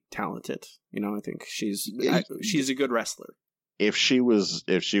quantitatively talented. I think she's a good wrestler. If she was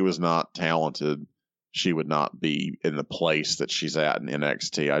not talented, she would not be in the place that she's at in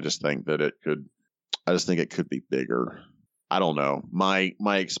NXT. I just think it could be bigger. I don't know. My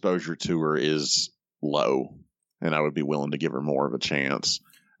exposure to her is low, and I would be willing to give her more of a chance.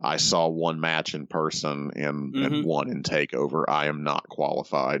 I saw one match in person and one in TakeOver. I am not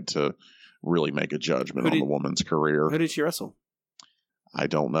qualified to really make a judgment on the woman's career. Who did she wrestle? I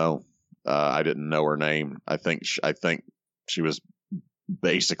don't know. I didn't know her name. I think she was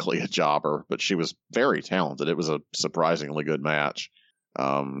basically a jobber, but she was very talented. It was a surprisingly good match.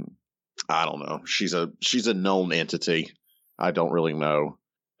 I don't know. She's a known entity. I don't really know.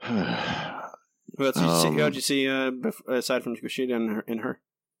 Who else did you see aside from Kushida and her?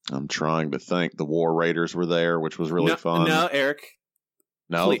 I'm trying to think. The War Raiders were there, which was really fun. No, Eric.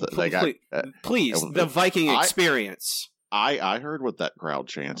 No, please, the Viking Experience. I heard what that crowd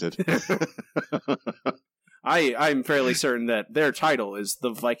chanted. I'm fairly certain that their title is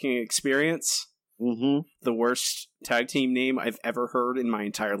the Viking Experience. Mm-hmm. The worst tag team name I've ever heard in my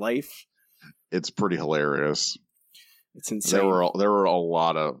entire life. It's pretty hilarious. It's insane. There were a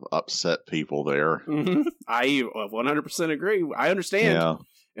lot of upset people there. Mm-hmm. I 100% agree. I understand.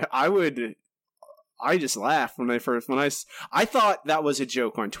 Yeah. I just laughed when I thought that was a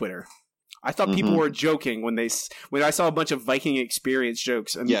joke on Twitter. I thought people were joking when I saw a bunch of Viking Experience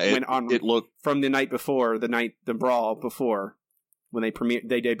jokes and it looked from the night before, the brawl before when they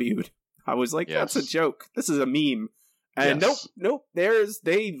debuted. I was like, That's a joke. This is a meme. And Yes. nope. The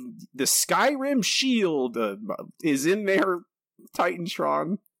Skyrim shield is in there,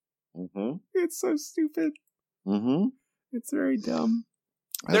 Titantron. Mm-hmm. It's so stupid. Mm-hmm. It's very dumb.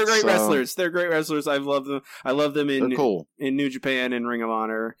 They're great wrestlers. They're great wrestlers. I love them. I love them in New Japan and Ring of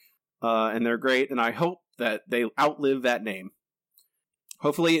Honor, and they're great. And I hope that they outlive that name.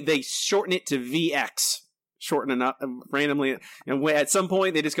 Hopefully, they shorten it to VX. Shorten it randomly, and at some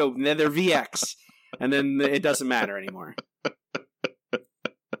point they just go, "Then they're VX," and then it doesn't matter anymore.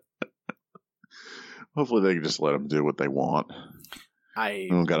 Hopefully, they can just let them do what they want. We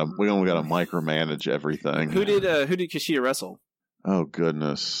don't got to micromanage everything. Who did Kushida wrestle? Oh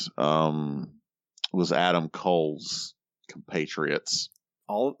goodness, it was Adam Cole's compatriots.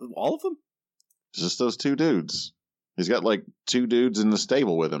 All of them? Just those two dudes. He's got like two dudes in the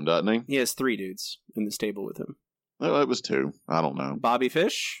stable with him, doesn't he? He has three dudes in the stable with him. Oh, it was two. I don't know. Bobby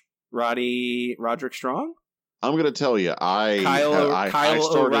Fish, Roderick Strong. I'm going to tell you,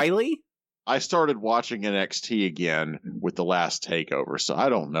 Kyle O'Reilly. I started watching NXT again with the last takeover, so I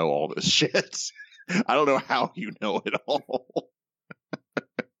don't know all this shit. I don't know how you know it all.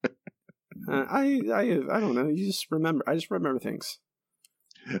 I don't know. You just remember. I just remember things.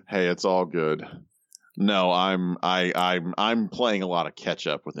 Hey, it's all good. No, I'm playing a lot of catch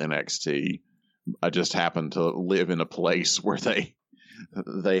up with NXT. I just happen to live in a place where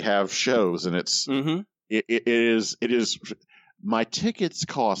they have shows, and it's it is my tickets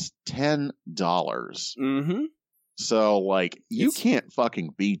cost $10. Mm-hmm. So like you can't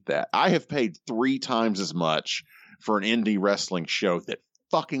fucking beat that. I have paid 3 times as much for an indie wrestling show that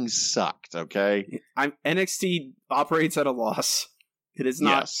fucking sucked. Okay, NXT operates at a loss. It is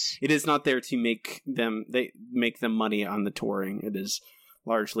not. Yes. It is not there to make them money on the touring. It is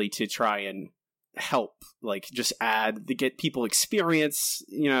largely to try and help, like just to get people experience.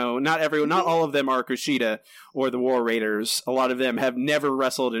 You know, not all of them are Kushida or the War Raiders. A lot of them have never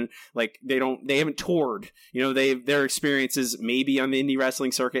wrestled, and like they haven't toured. You know, their experiences maybe on the indie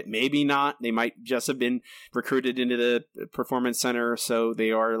wrestling circuit, maybe not. They might just have been recruited into the performance center, so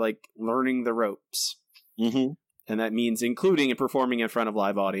they are like learning the ropes. Mm-hmm. And that means including and performing in front of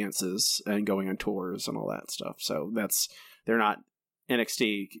live audiences and going on tours and all that stuff. So they're not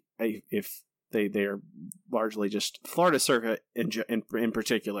NXT if they're largely just Florida circuit in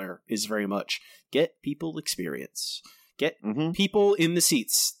particular is very much get people experience, get people in the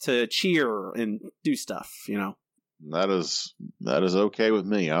seats to cheer and do stuff. You know, that is okay with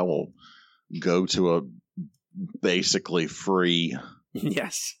me. I will go to a basically free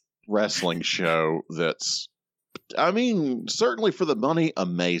wrestling show that's. I mean, certainly for the money,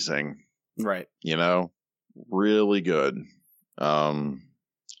 amazing. Right. You know, really good. Can't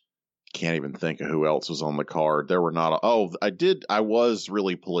even think of who else was on the card. There were not. I was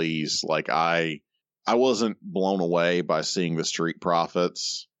really pleased. Like I wasn't blown away by seeing the Street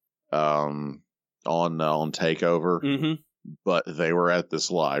Profits on Takeover, but they were at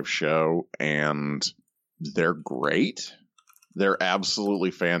this live show and they're great. They're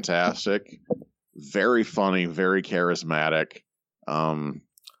absolutely fantastic. Very funny, very charismatic.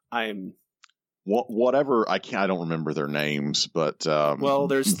 Whatever. I don't remember their names, but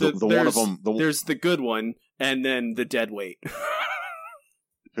there's one of them. There's the good one, and then the deadweight.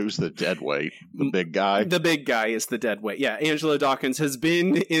 Who's the deadweight? The big guy. The big guy is the deadweight. Yeah, Angelo Dawkins has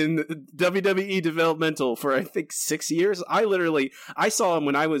been in WWE developmental for I think 6 years. I saw him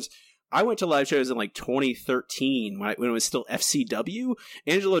when I went to live shows in like 2013 when it was still FCW.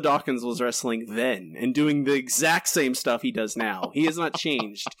 Angelo Dawkins was wrestling then and doing the exact same stuff he does now. He has not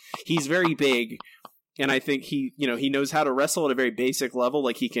changed. He's very big, and I think he knows how to wrestle at a very basic level.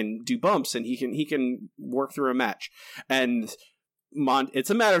 Like he can do bumps and he can work through a match. And it's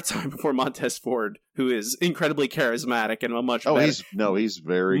a matter of time before Montez Ford, who is incredibly charismatic and he's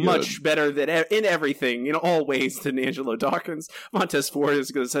very much good. Better than in everything, in all ways, than Angelo Dawkins. Montez Ford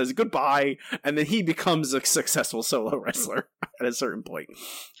says goodbye, and then he becomes a successful solo wrestler at a certain point.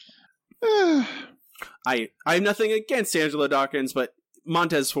 I have nothing against Angelo Dawkins, but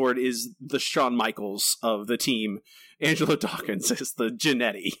Montez Ford is the Shawn Michaels of the team. Angelo Dawkins is the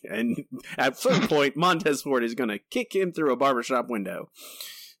Jannetty, and at some point, Montez Ford is going to kick him through a barbershop window.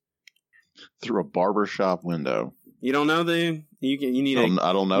 Through a barbershop window. You don't know you need.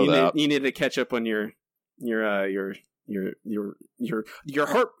 I don't know that. You need to catch up on your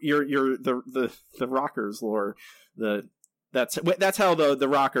Rockers lore. That's how the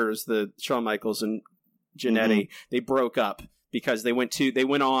Rockers, the Shawn Michaels and Jannetty, they broke up because they went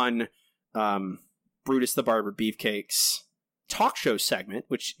on. Brutus the Barber Beefcake's talk show segment,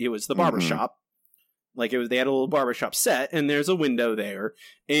 which it was the barbershop, Like they had a little barbershop set, and there's a window there.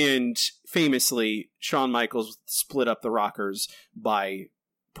 And famously, Shawn Michaels split up the Rockers by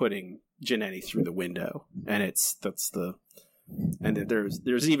putting Jannetty through the window, and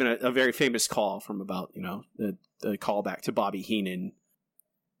there's even a very famous call from about the callback to Bobby Heenan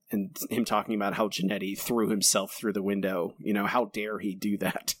and him talking about how Jannetty threw himself through the window. How dare he do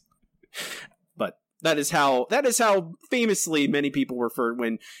that? But that is how famously many people refer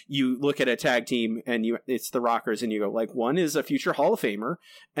when you look at a tag team and it's the Rockers and you go like, one is a future Hall of Famer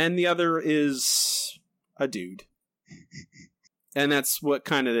and the other is a dude. And that's what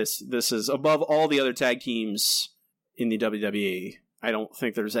kind of this is above all the other tag teams in the WWE. I don't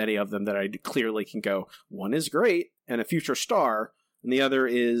think there's any of them that I clearly can go, one is great and a future star, and the other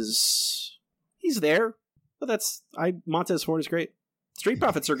he's there. But Montez Ford is great. Street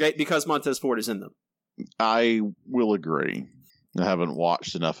Profits are great because Montez Ford is in them. I will agree. I haven't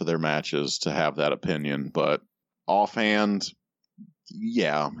watched enough of their matches to have that opinion, but offhand,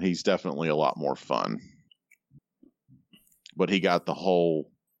 yeah, he's definitely a lot more fun. But he got the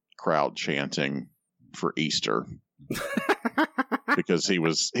whole crowd chanting for Easter because he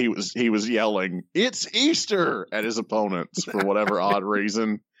was yelling, "It's Easter!" at his opponents for whatever odd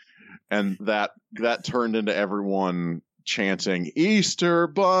reason, and that turned into everyone chanting "Easter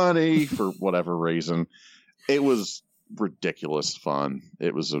Bunny" for whatever reason. It was ridiculous fun.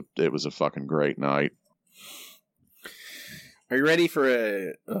 It was a fucking great night. Are you ready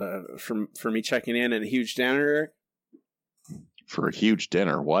for me checking in and a huge downer? For a huge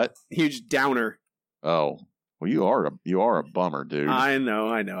dinner, what? Huge downer. Oh, well, you are a bummer, dude. I know.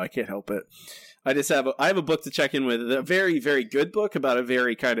 I can't help it. I have a book to check in with. A very, very good book about a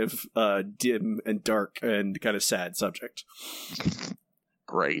very kind of dim and dark and kind of sad subject.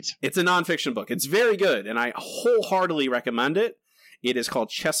 Great. It's a nonfiction book. It's very good, and I wholeheartedly recommend it. It is called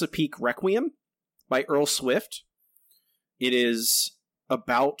Chesapeake Requiem by Earl Swift. It is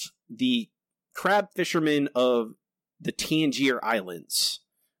about the crab fishermen of the Tangier Islands,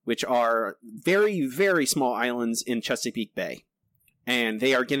 which are very, very small islands in Chesapeake Bay. And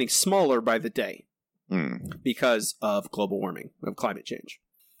they are getting smaller by the day because of global warming, of climate change.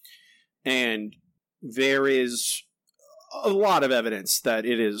 And there is a lot of evidence that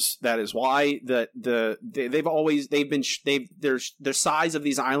that is why their size of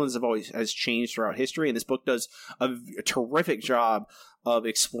these islands has changed throughout history. And this book does a terrific job of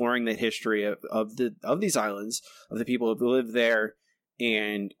exploring the history of these islands, of the people who live there,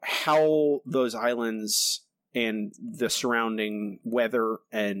 and how those islands and the surrounding weather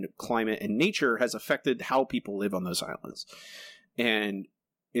and climate and nature has affected how people live on those islands. And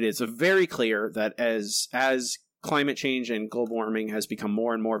it is very clear that as climate change and global warming has become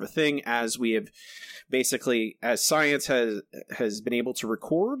more and more of a thing, as we have basically, as science has been able to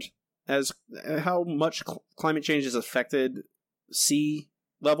record as how much climate change has affected sea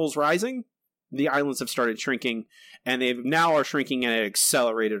levels rising, the islands have started shrinking, and they now are shrinking at an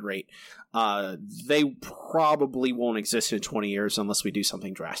accelerated rate. They probably won't exist in 20 years unless we do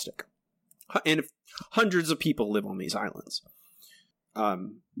something drastic. And hundreds of people live on these islands.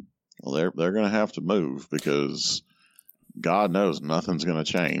 Well, they're going to have to move because God knows nothing's going to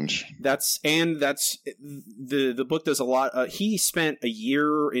change. That's the book does a lot. He spent a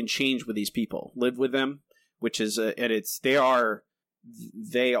year and change with these people, lived with them, which is and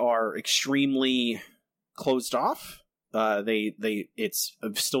they are extremely closed off. It's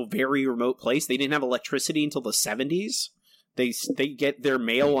a still very remote place. They didn't have electricity until the 70s. They get their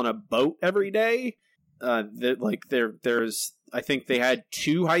mail on a boat every day. There's I think they had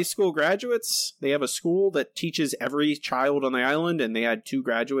 2 high school graduates. They have a school that teaches every child on the island, and they had 2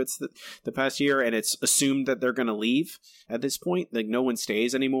 graduates the past year, and it's assumed that they're going to leave at this point. Like, no one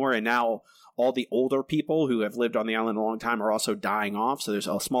stays anymore, and now all the older people who have lived on the island a long time are also dying off, so there's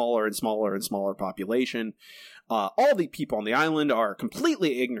a smaller and smaller and smaller population. All the people on the island are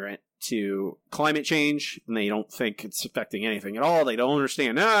completely ignorant to climate change, and they don't think it's affecting anything at all. They don't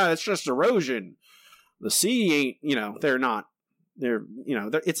understand, it's just erosion. The sea ain't,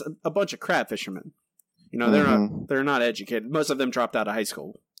 it's a bunch of crab fishermen. They're not educated. Most of them dropped out of high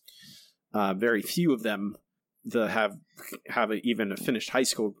school. Very few of them have even a finished high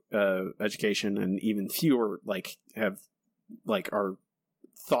school education, and even fewer are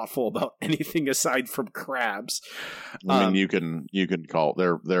thoughtful about anything aside from crabs. I mean, you can call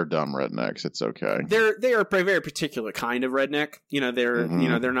they're dumb rednecks. It's okay. They are a very particular kind of redneck.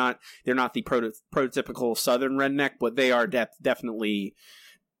 They're not the prototypical southern redneck, but they are definitely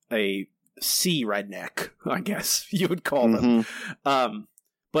a sea redneck, I guess you would call them. And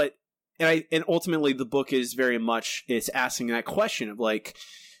ultimately the book is very much asking that question of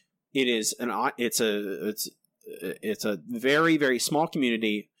it's a very, very small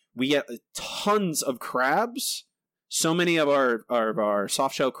community. We get tons of crabs. So many of our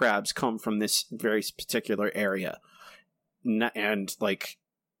soft shell crabs come from this very particular area. And like,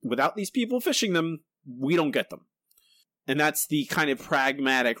 without these people fishing them, we don't get them. And that's the kind of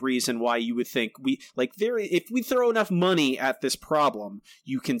pragmatic reason why you would think if we throw enough money at this problem,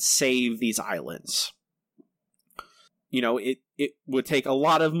 you can save these islands. You know, it would take a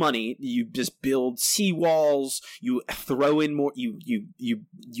lot of money. You just build seawalls. You throw in more. You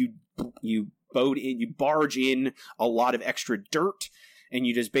barge in a lot of extra dirt, and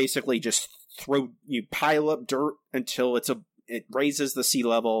you just basically you pile up dirt until it raises the sea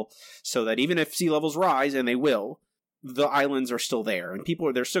level, so that even if sea levels rise, and they will, the islands are still there, and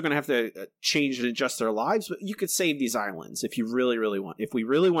they're still going to have to change and adjust their lives, but you could save these islands if you really, really want. If we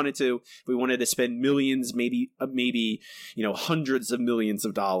really wanted to, if we wanted to spend millions, maybe, hundreds of millions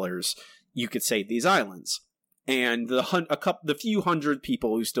of dollars, you could save these islands. And the few hundred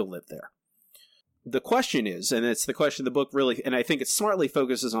people who still live there. The question is, and it's the question the book really, and I think it smartly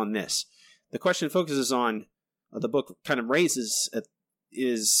focuses on this. The question it focuses on, the book kind of raises,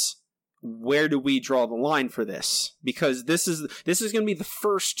 is, where do we draw the line for this? Because this is going to be the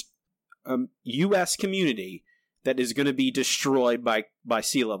first U.S. community that is going to be destroyed by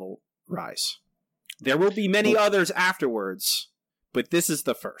sea level rise. There will be many others afterwards, but this is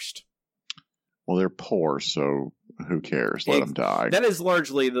the first. Well, they're poor, so who cares? Let them die. That is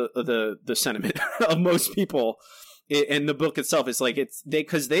largely the sentiment of most people. And the book itself is like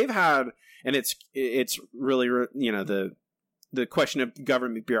because they've had, and it's really, you know, the question of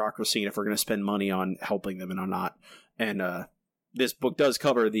government bureaucracy and if we're going to spend money on helping them and not. And this book does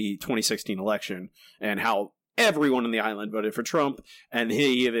cover the 2016 election and how everyone on the island voted for Trump, and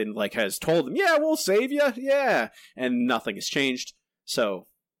he even has told them, "Yeah, we'll save you, yeah," and nothing has changed. So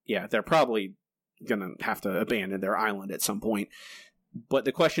yeah, they're probably going to have to abandon their island at some point. But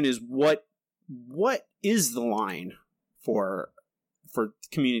the question is, what is the line for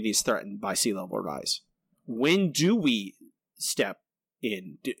communities threatened by sea level rise? When do we step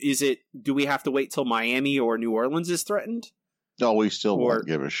in? Do we have to wait till Miami or New Orleans is threatened? No, we still won't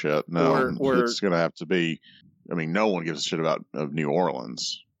give a shit. No, it's going to have to be. I mean, no one gives a shit about New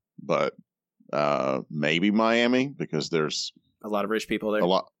Orleans, but maybe Miami, because there's a lot of rich people there. A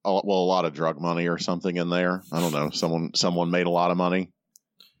lot of drug money or something in there. I don't know. Someone made a lot of money.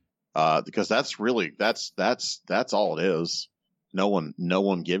 Because that's all it is. No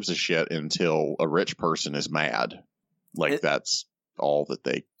one gives a shit until a rich person is mad. That's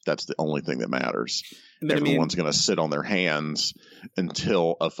the only thing that matters. Everyone's going to sit on their hands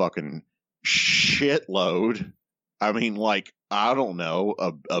until a fucking shitload. I mean, I don't know,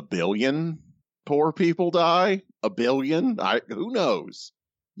 a billion poor people die? A billion? Who knows?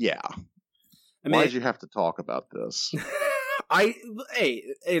 Yeah. Why did you have to talk about this?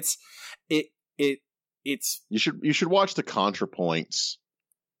 It's you should watch the ContraPoints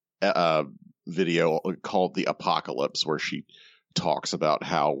video called The Apocalypse, where she talks about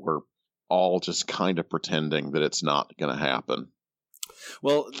how we're all just kind of pretending that it's not going to happen.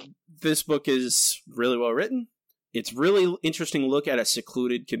 Well, this book is really well written. It's really interesting look at a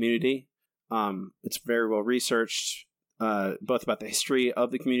secluded community. It's very well researched, both about the history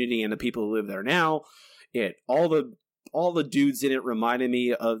of the community and the people who live there now. All the dudes in it reminded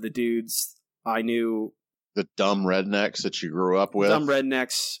me of the dudes I knew. The dumb rednecks that you grew up with. Dumb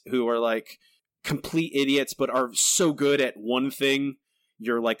rednecks who are complete idiots, but are so good at one thing,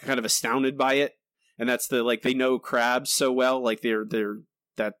 you're kind of astounded by it. And that's they know crabs so well, they are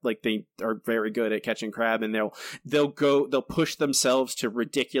very good at catching crab, and they'll push themselves to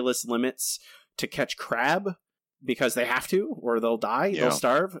ridiculous limits to catch crab because they have to, or they'll die, yeah. They'll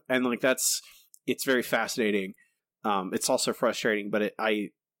starve, and it's very fascinating. It's also frustrating, but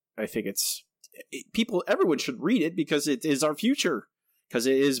I think everyone should read it because it is our future. Because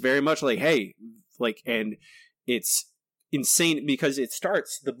it is very much and it's insane because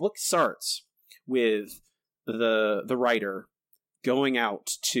the book starts with the writer going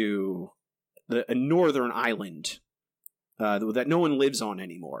out to a northern island that no one lives on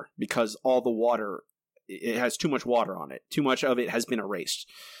anymore because all the water, it has too much water on it. Too much of it has been erased.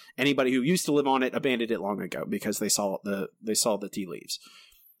 Anybody who used to live on it abandoned it long ago because they saw the tea leaves.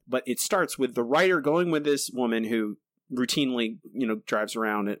 But it starts with the writer going with this woman who routinely, drives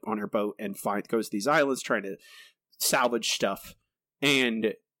around on her boat and goes to these islands trying to salvage stuff,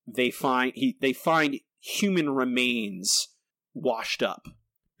 and they find human remains washed up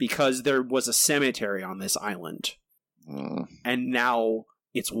because there was a cemetery on this island, and now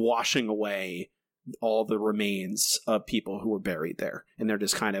it's washing away all the remains of people who were buried there, and they're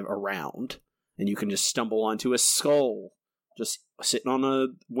just kind of around, and you can just stumble onto a skull just sitting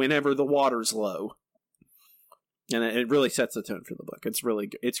on whenever the water's low. And it really sets the tone for the book.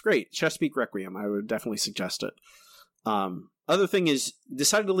 It's great. Chesapeake Requiem. I would definitely suggest it. Other thing is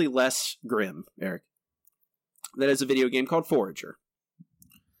decidedly less grim, Eric. That is a video game called Forager.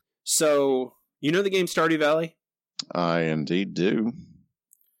 So, you know the game Stardew Valley? I indeed do.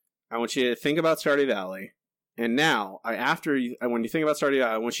 I want you to think about Stardew Valley. And now, when you think about Stardew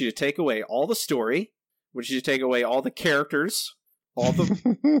Valley, I want you to take away all the story. I want you to take away all the characters, all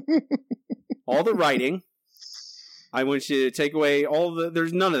the all the writing. I want you to take away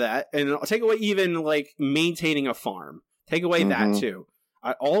there's none of that. And I'll take away even, like, maintaining a farm. Take away that, too.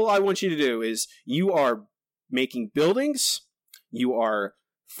 All I want you to do is, you are making buildings, you are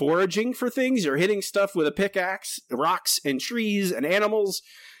foraging for things, you're hitting stuff with a pickaxe, rocks and trees and animals,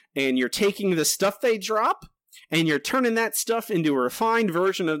 and you're taking the stuff they drop, and you're turning that stuff into a refined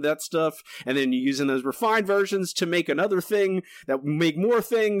version of that stuff, and then you're using those refined versions to make another thing that make more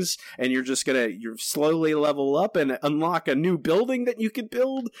things, and you're slowly level up and unlock a new building that you can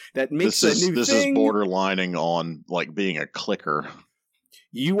build that makes a new thing. This is borderlining on, like, being a clicker.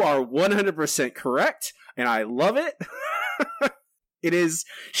 You are 100% correct, and I love it. It is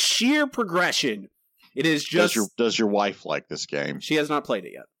sheer progression. It is just... Does your wife like this game? She has not played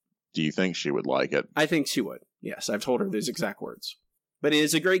it yet. Do you think she would like it? I think she would. Yes, I've told her those exact words. But it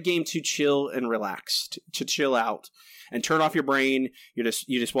is a great game to chill and relax, to chill out and turn off your brain. You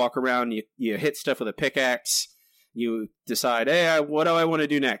just walk around, you hit stuff with a pickaxe. You decide, hey, what do I want to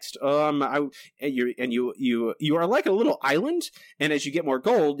do next? You are like a little island, and as you get more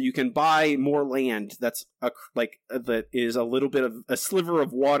gold, you can buy more land. That is a little bit of a sliver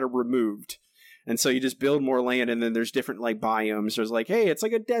of water removed. And so you just build more land, and then there's different, like, biomes. There's, like, hey, it's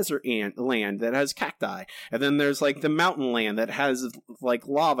like a desert land that has cacti. And then there's, like, the mountain land that has, like,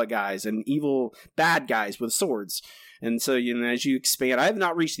 lava guys and evil bad guys with swords. And so, as you expand, I have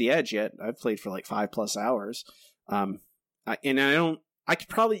not reached the edge yet. I've played for, like, 5+ hours. You could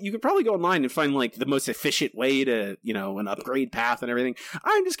probably go online and find, like, the most efficient way to, an upgrade path and everything.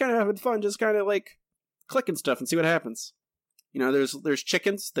 I'm just kind of having fun, just kind of, like, clicking stuff and see what happens. There's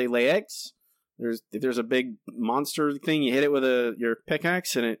chickens, they lay eggs. There's a big monster thing. You hit it with your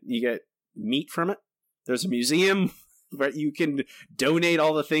pickaxe, and you get meat from it. There's a museum where you can donate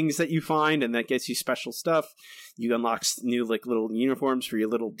all the things that you find, and that gets you special stuff. You unlock new, like, little uniforms for your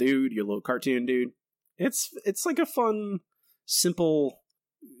little dude, your little cartoon dude. It's like a fun, simple,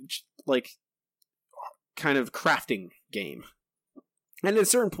 like, kind of crafting game. And at a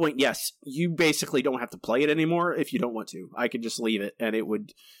certain point, yes, you basically don't have to play it anymore if you don't want to. I could just leave it, and it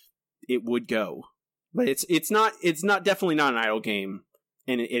would go. But it's definitely not an idle game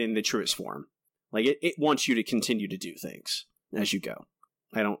in the truest form. Like, it wants you to continue to do things as you go.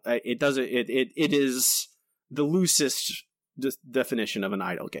 It is the loosest definition of an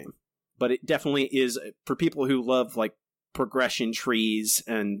idle game. But it definitely is, for people who love, like, progression trees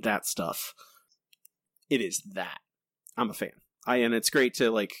and that stuff, it is that. I'm a fan. And it's great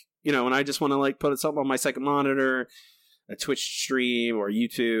to, like, when I just want to, like, put something on my second monitor, a Twitch stream or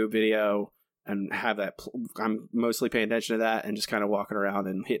YouTube video, and have that. I'm mostly paying attention to that and just kind of walking around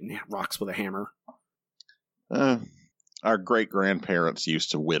and hitting rocks with a hammer. Our great-grandparents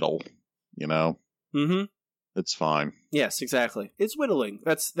used to whittle, Mm-hmm. It's fine. Yes, exactly. It's whittling.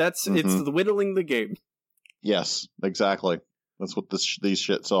 That's mm-hmm. It's the whittling the game. Yes, exactly. That's what these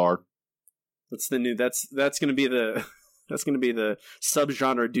shits are. That's the new. That's going to be the. That's going to be the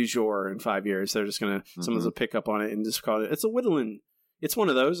subgenre du jour in 5 years. They're just going to, someone's going to pick up on it and just call it, it's a whittling. It's one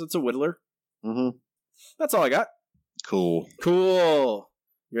of those. It's a whittler. Mm-hmm. That's all I got. Cool. You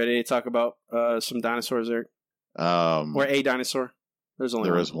ready to talk about some dinosaurs, Eric? Or a dinosaur?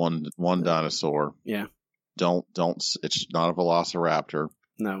 There is one dinosaur. Yeah. Don't, it's not a velociraptor.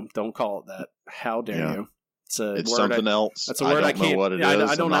 No, don't call it that. How dare you? It's something else. That's a word I can't. Know what it is.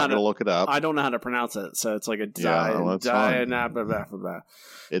 I don't know how to look it up. I don't know how to pronounce it, so it's like a It's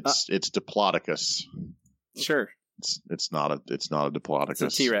Diplodocus. Sure. It's not a Diplodocus. It's a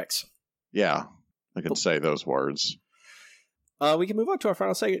T-Rex. Yeah, I can say those words. We can move on to our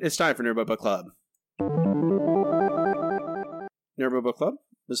final segment. It's time for Nerdbot Book Club. Nerdbot Book Club.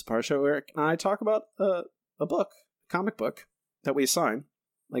 This is the part of the show where Eric and I talk about a comic book that we assign,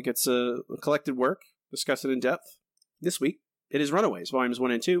 like it's a collected work. Discuss it in depth. This week, it is Runaways, Volumes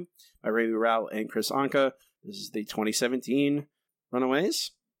 1 and 2, by Rowell and Kris Anka. This is the 2017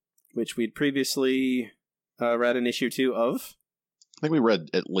 Runaways, which we'd previously read an issue 2 of. I think we read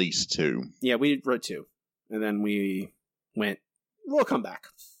at least 2. Yeah, we read 2. And then we went, we'll come back.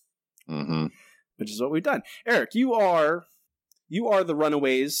 Mm-hmm. which is what we've done. Eric, you are the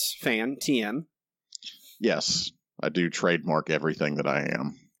Runaways fan, TM. Yes, I do trademark everything that I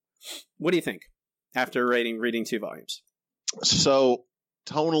am. What do you think after reading 2 volumes? So,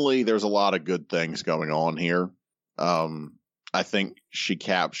 tonally, there's a lot of good things going on here. I think she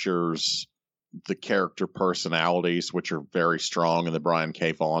captures the character personalities, which are very strong in the Brian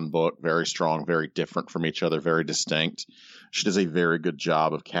K. Vaughan book. Very strong, very different from each other, very distinct. She does a very good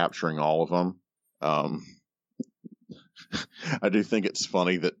job of capturing all of them. I do think it's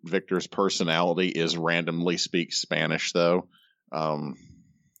funny that Victor's personality is randomly speaks Spanish, though.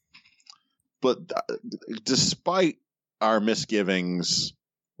 But despite our misgivings,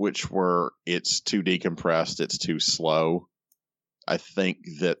 which were it's too decompressed, it's too slow, I think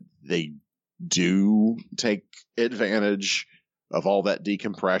that they do take advantage of all that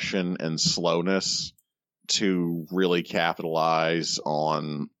decompression and slowness to really capitalize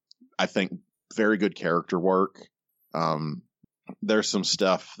on, I think, very good character work. There's some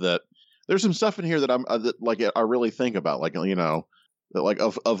stuff in here that I really think about, like, you know, that, like,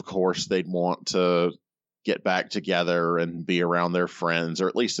 of course they'd want to get back together and be around their friends, or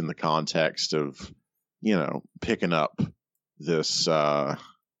at least in the context of, you know, picking up this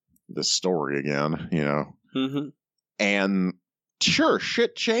story again, you know. Mm-hmm. And sure,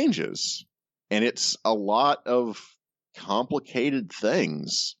 shit changes, and it's a lot of complicated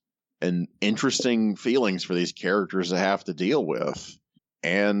things and interesting feelings for these characters to have to deal with.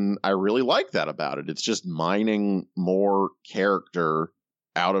 And I really like that about it. It's just mining more character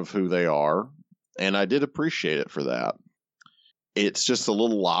out of who they are. And I did appreciate it for that. It's just a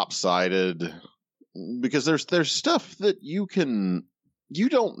little lopsided because there's stuff that you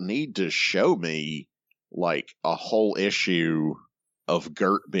don't need to show me, like a whole issue of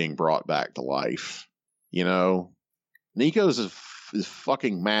Gert being brought back to life. You know, Nico's is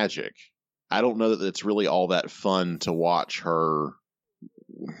fucking magic. I don't know that it's really all that fun to watch her,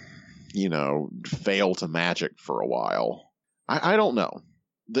 you know, fail to magic for a while. I don't know.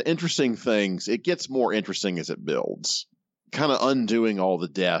 The interesting things, it gets more interesting as it builds. Kind of undoing all the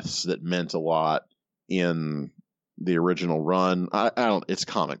deaths that meant a lot in the original run. I don't, it's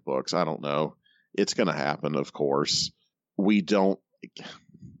comic books. I don't know. It's going to happen, of course. Book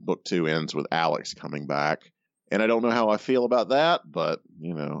 2 ends with Alex coming back. And I don't know how I feel about that, but,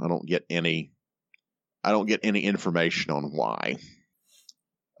 you know, I don't get any information on why.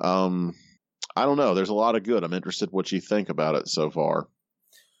 I don't know. There's a lot of good. I'm interested what you think about it so far.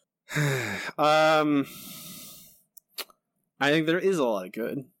 I think there is a lot of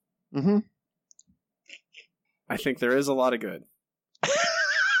good. Mm-hmm. I think there is a lot of good.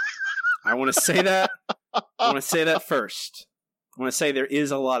 I want to say that. I want to say that first. I want to say there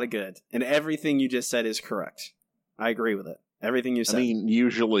is a lot of good. And everything you just said is correct. I agree with it. Everything you said. I mean,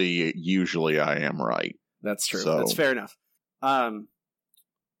 usually I am right. That's true. So. That's fair enough. I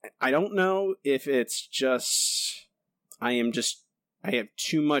don't know if it's just I have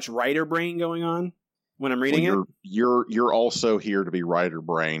too much writer brain going on when I'm reading it. You're also here to be writer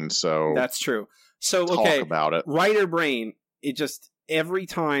brain, so that's true. So talk about it. Writer brain, it just every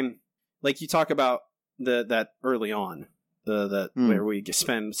time, like you talk about that early on, where we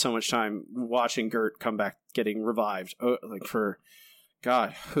spend so much time watching Gert come back, getting revived. Like for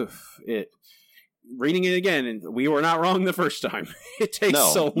God, reading it again, and we were not wrong the first time. It takes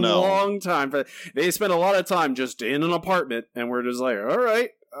a long time. But they spend a lot of time just in an apartment, and we're just like, all right,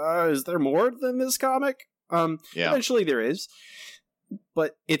 is there more than this comic? Eventually there is,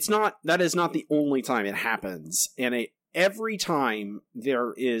 but that is not the only time it happens. And every time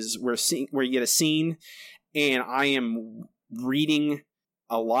where you get a scene, and I am reading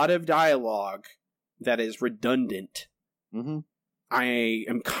a lot of dialogue that is redundant. Mm-hmm. I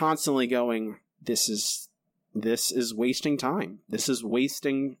am constantly going, This is wasting time. This is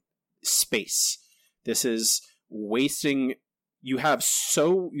wasting space. This is wasting. You have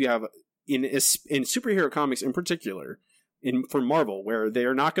in superhero comics in particular, for Marvel, where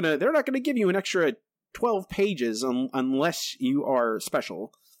they're not gonna give you an extra 12 pages unless you are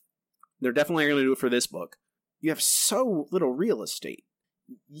special. They're definitely going to do it for this book. You have so little real estate.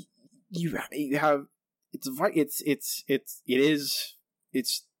 You have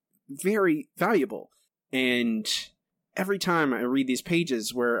it's very valuable. And every time I read these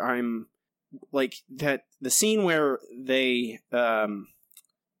pages where I'm like that, the scene where they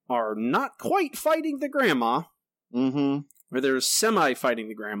are not quite fighting the grandma, where they're semi-fighting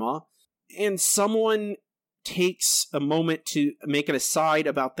the grandma, and someone takes a moment to make an aside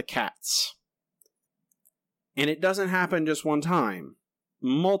about the cats. And it doesn't happen just one time.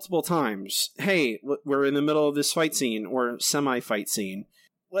 Multiple times. Hey, we're in the middle of this fight scene or semi-fight scene.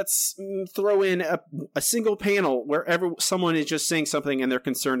 let's throw in a single panel wherever someone is just saying something and they're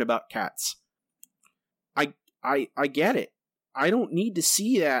concerned about cats. I get it. I don't need to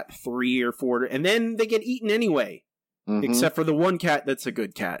see that 3 or 4, and then they get eaten anyway. Mm-hmm. Except for the one cat that's a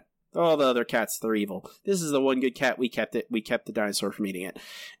good cat. All the other cats, they're evil. This is the one good cat. We kept the dinosaur from eating it.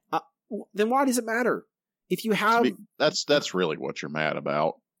 Then why does it matter? If you have... That's really what you're mad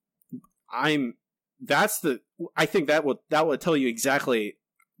about. I think that will tell you exactly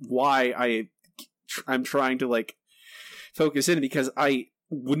why I'm trying to like focus in, because I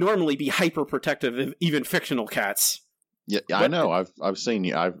would normally be hyper protective of even fictional cats. Yeah, I know. I've seen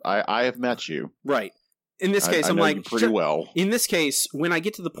you. I have met you. Right. In this case, I'm know like you pretty well. In this case, when I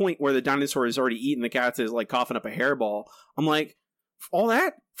get to the point where the dinosaur has already eaten the cats, is like coughing up a hairball, I'm like, all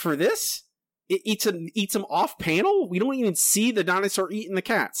that for this? It eats them off panel. We don't even see the dinosaur eating the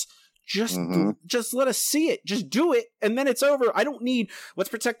cats. Just let us see it. Just do it, and then it's over. I don't need, let's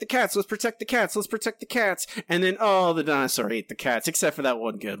protect the cats, let's protect the cats, let's protect the cats, and then, oh, the dinosaur ate the cats, except for that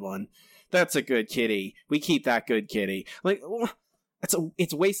one good one. That's a good kitty. We keep that good kitty. Like,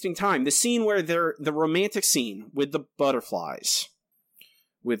 it's wasting time. The scene where the romantic scene with the butterflies,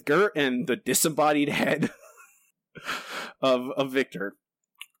 with Gert and the disembodied head of Victor.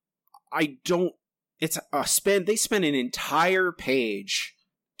 They spend an entire page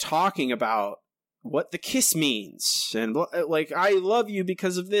talking about what the kiss means, and like, I love you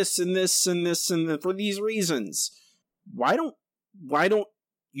because of this and this and this and for these reasons. Why don't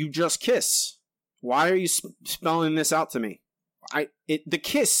you just kiss? Why are you spelling this out to me? The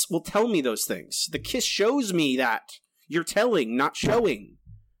kiss will tell me those things. The kiss shows me that you're telling, not showing.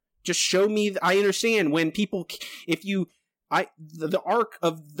 Just show me. I understand when people, the arc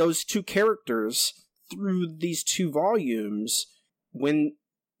of those two characters through these 2 volumes, when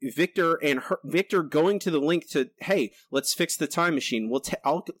Victor going to the link to, hey, let's fix the time machine.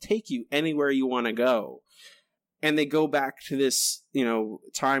 I'll take you anywhere you want to go. And they go back to this,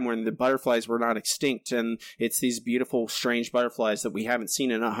 time when the butterflies were not extinct, and it's these beautiful, strange butterflies that we haven't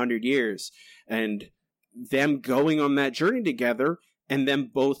seen in 100 years. And them going on that journey together, and them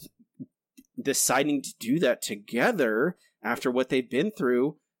both deciding to do that together after what they've been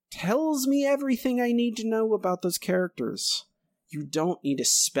through, tells me everything I need to know about those characters. You don't need to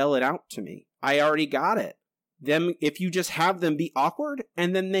spell it out to me. I already got it. If you just have them be awkward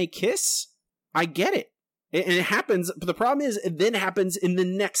and then they kiss, I get it. And it happens, but the problem is, it then happens in the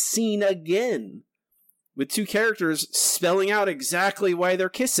next scene again, with 2 characters spelling out exactly why they're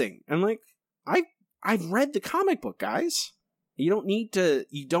kissing. I'm like, I've read the comic book, guys. You don't need to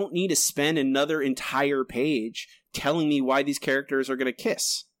spend another entire page telling me why these characters are going to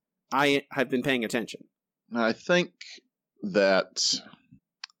kiss. I have been paying attention. I think that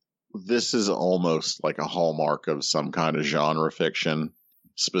this is almost like a hallmark of some kind of genre fiction,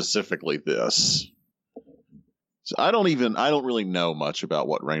 specifically this. So I don't really know much about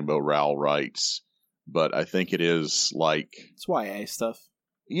what Rainbow Rowell writes, but I think it is like, it's YA stuff.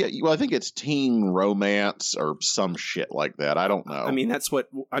 Yeah, well, I think it's teen romance or some shit like that. I don't know.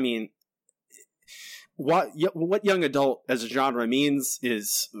 What young adult as a genre means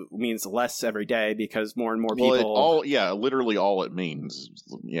less every day, because more and more people. Literally all it means.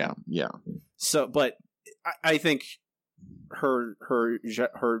 Yeah. So, but I think her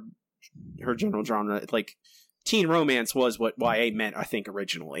general genre, like, teen romance was what YA meant, I think,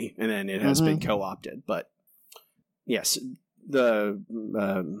 originally, and then it has been co-opted. But yes, the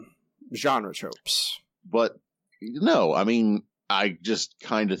genre tropes. But no, I just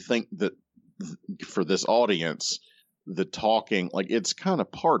kind of think that for this audience, the talking, like, it's kind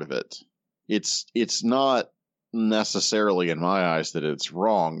of part of it. It's not necessarily in my eyes that it's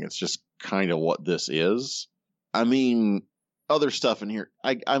wrong. It's just kind of what this is. Other stuff in here,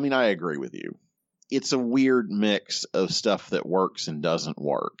 I agree with you. It's a weird mix of stuff that works and doesn't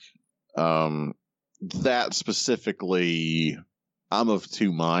work. That specifically, I'm of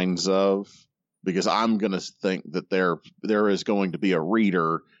 2 minds of, because I'm going to think that there is going to be a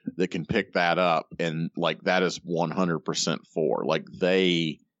reader that can pick that up, and like, that is 100% for. Like,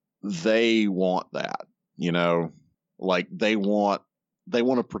 they want that, like, they want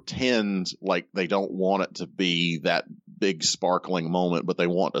to pretend like they don't want it to be that big sparkling moment, but they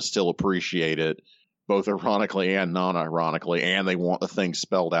want to still appreciate it, both ironically and non-ironically, and they want the thing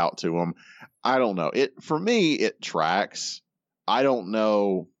spelled out to them. I don't know. For me, it tracks. I don't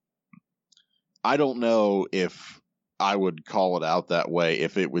know if I would call it out that way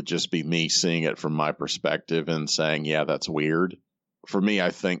if it would just be me seeing it from my perspective and saying, yeah, that's weird. For me, I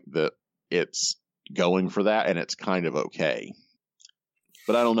think that it's going for that, and it's kind of okay.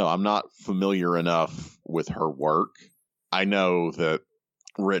 But I don't know. I'm not familiar enough with her work. I know that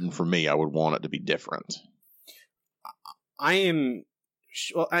written for me, I would want it to be different. I'll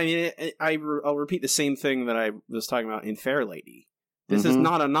repeat the same thing that I was talking about in Fair Lady. This is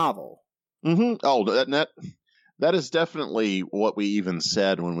not a novel. Mm-hmm. Oh, that is definitely what we even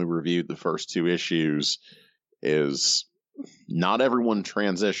said when we reviewed the first 2 issues, is not everyone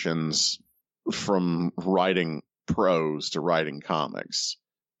transitions from writing prose to writing comics.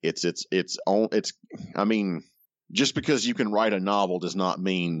 I mean, just because you can write a novel does not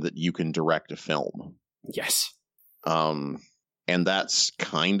mean that you can direct a film. Yes. And that's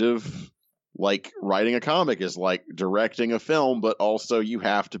kind of like writing a comic is like directing a film, but also you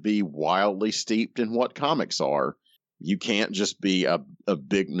have to be wildly steeped in what comics are. You can't just be a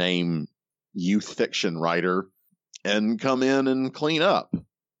big name youth fiction writer and come in and clean up.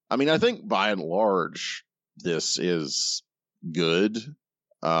 I mean, I think by and large, this is good.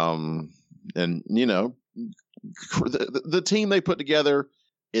 And, you know, the team they put together,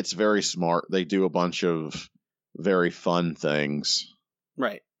 it's very smart. They do a bunch of very fun things.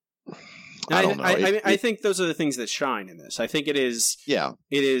 Right. I don't know. I think those are the things that shine in this. I think it is. Yeah.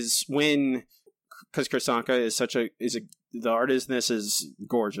 It is when, because Kris Anka is the artist in this is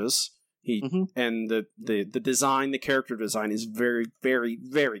gorgeous. And the design, the character design is very, very,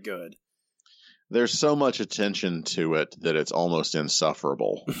 very good. There's so much attention to it that it's almost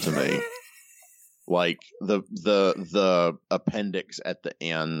insufferable to me. Like the appendix at the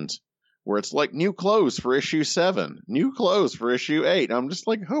end, where it's like new clothes for issue 7, new clothes for issue 8. I'm just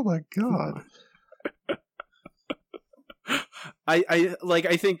like, oh my god.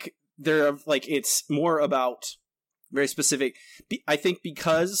 I think they're like, it's more about very specific. I think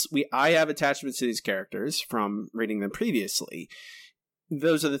because I have attachments to these characters from reading them previously.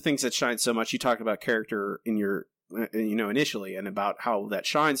 Those are the things that shine so much. You talked about character in your, initially, and about how that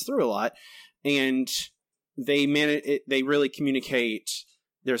shines through a lot. And they really communicate.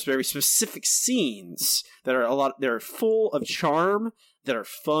 There's very specific scenes that are they're full of charm, that are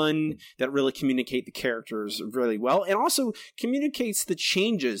fun, that really communicate the characters really well, and also communicates the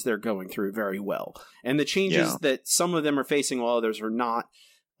changes they're going through very well. And the changes that some of them are facing while others are not.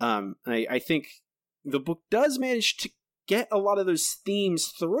 I think the book does manage to get a lot of those themes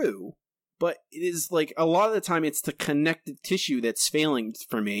through, but it is like a lot of the time it's the connective tissue that's failing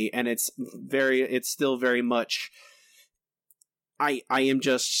for me, and it's still very much I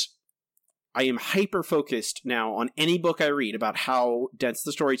am hyper focused now on any book I read about how dense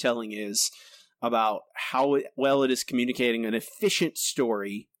the storytelling is, about how well it is communicating an efficient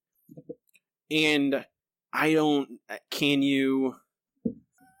story. And can you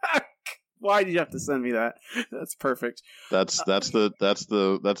why did you have to send me that? That's perfect. That's the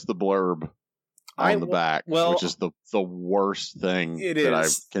blurb on the back, which is the worst thing that I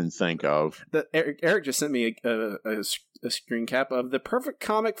can think of. Eric just sent me a screen cap of the perfect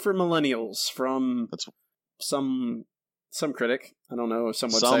comic for millennials from some critic. I don't know, some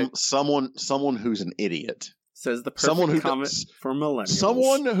website. Someone who's an idiot. Says the perfect comic for millennials.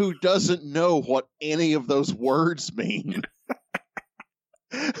 Someone who doesn't know what any of those words mean.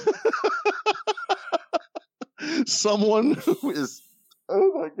 Someone who is,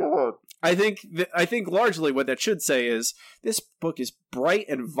 oh my god. I think largely what that should say is this book is bright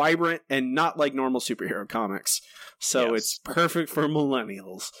and vibrant and not like normal superhero comics. So It's perfect for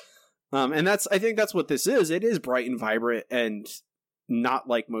millennials. And I think that's what this is. It is bright and vibrant and not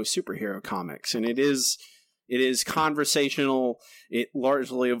like most superhero comics. And it is conversational. It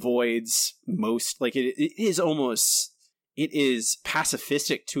largely avoids most, like it is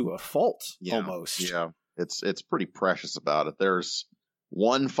pacifistic to a fault almost. Yeah. It's pretty precious about it. There's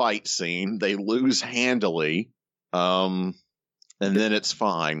one fight scene, they lose handily, and then it's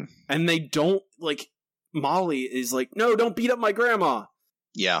fine. And they don't, like, Molly is like, no, don't beat up my grandma.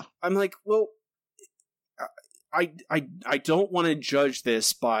 Yeah. I'm like, well, I don't want to judge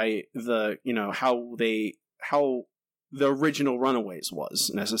this by the, how the original Runaways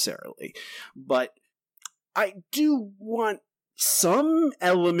was necessarily, but I do want some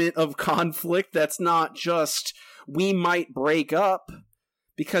element of conflict that's not just we might break up,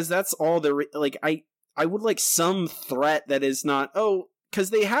 because that's all I would like some threat that is not, because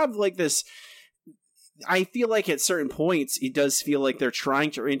they have like this. I feel like at certain points it does feel like they're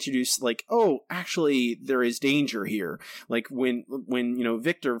trying to introduce like, actually there is danger here. Like when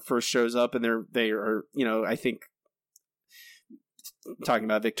Victor first shows up and they are I think talking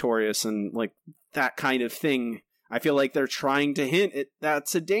about Victorious and like that kind of thing. I feel like they're trying to hint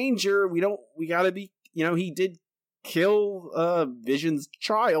that's a danger. We gotta be, he did kill Vision's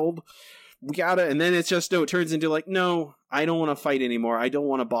child. We gotta, and then it's just, it turns into like, no, I don't want to fight anymore. I don't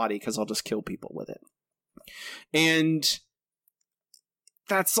want a body because I'll just kill people with it. And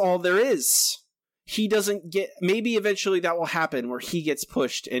that's all there is. He doesn't get... Maybe eventually that will happen where he gets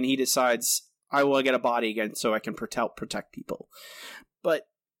pushed and he decides, I will get a body again so I can protect people. But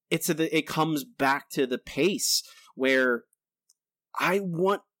it comes back to the pace where I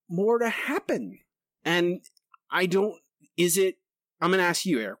want more to happen. And I don't... I'm going to ask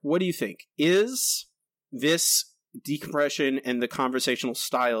you, Eric, what do you think? Is this decompression and the conversational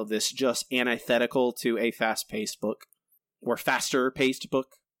style of this just antithetical to a fast-paced book? Or faster-paced book?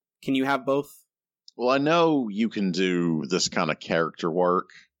 Can you have both? Well, I know you can do this kind of character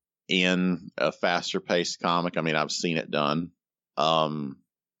work in a faster-paced comic. I mean, I've seen it done.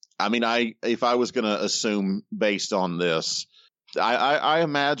 If I was going to assume based on this, I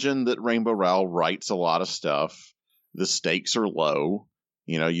imagine that Rainbow Rowell writes a lot of stuff. The stakes are low.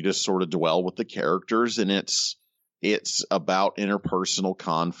 You just sort of dwell with the characters, and it's about interpersonal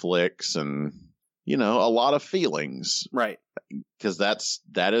conflicts and, a lot of feelings. Right. Because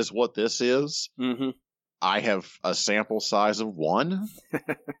that is what this is. Mm-hmm. I have a sample size of 1.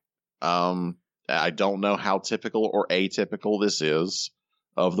 I don't know how typical or atypical this is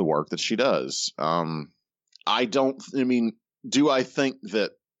of the work that she does. Do I think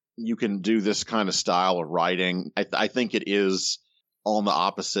that you can do this kind of style of writing? I think it is on the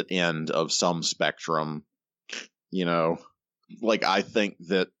opposite end of some spectrum. I think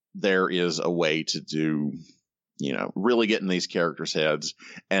that there is a way to do, really get in these characters' heads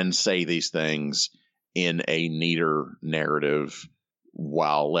and say these things in a neater narrative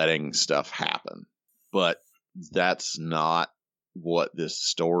while letting stuff happen. But that's not what this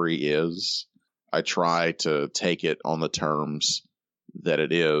story is. I try to take it on the terms that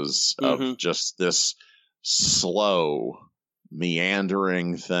it is, of just this slow,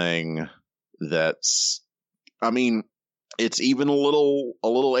 meandering thing that's, it's even a little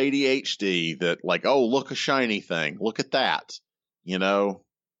ADHD that, like, oh, look, a shiny thing. Look at that,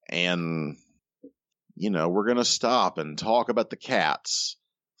 and, we're going to stop and talk about the cats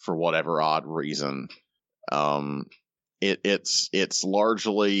for whatever odd reason. It's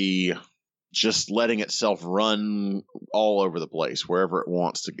largely just letting itself run all over the place, wherever it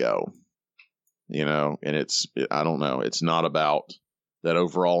wants to go, and I don't know. It's not about that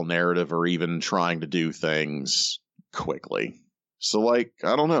overall narrative or even trying to do things quickly. So, I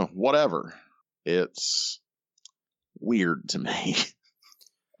don't know, whatever. It's weird to me.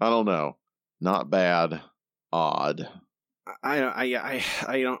 I don't know. Not bad. Odd. I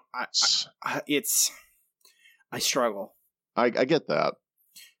struggle. I get that.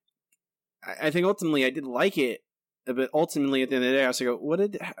 I think ultimately I did like it, but ultimately at the end of the day I was like,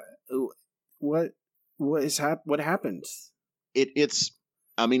 what happened? It's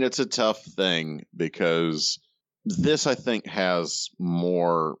a tough thing because this, I think, has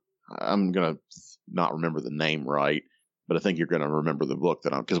more. I'm gonna not remember the name right, but I think you're gonna remember the book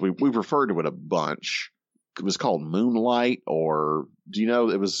because we've referred to it a bunch. It was called Moonlight, or do you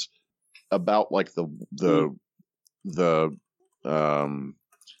know it was about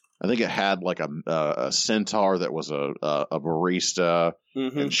I think it had a centaur that was a barista,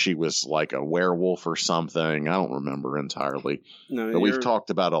 and she was like a werewolf or something. I don't remember entirely, but we've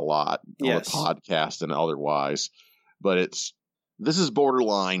talked about it a lot on the podcast and otherwise. But this is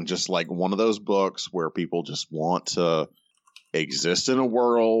borderline just like one of those books where people just want to exist in a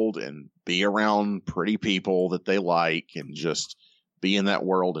world and be around pretty people that they like and just be in that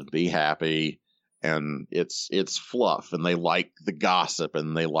world and be happy. And it's fluff, and they like the gossip,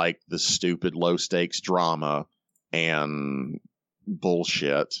 and they like the stupid low stakes drama and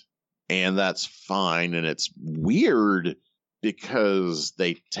bullshit. And that's fine. And it's weird because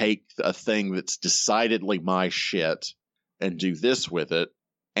they take a thing that's decidedly my shit and do this with it.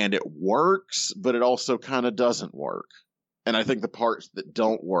 And it works, but it also kind of doesn't work. And I think the parts that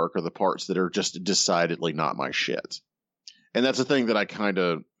don't work are the parts that are just decidedly not my shit. And that's the thing that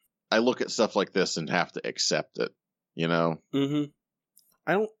I look at stuff like this and have to accept it, Mm-hmm.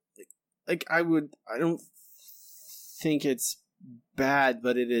 I don't think it's bad,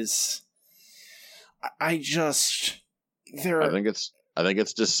 but it is. I think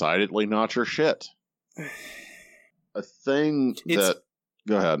it's decidedly not your shit. A thing that.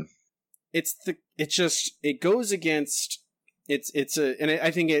 Go ahead. It goes against.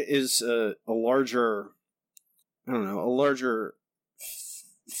 I think it is a larger. I don't know, a larger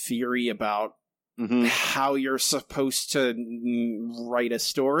theory about how you're supposed to write a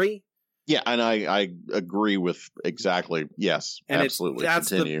story. Yeah, and I agree with exactly. Yes, and absolutely. That's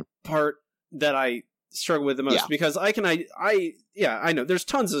Continue. The part that I struggle with the most because I know there's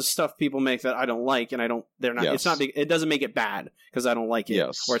tons of stuff people make that I don't like, and they're not. Yes. It's not. It doesn't make it bad because I don't like it,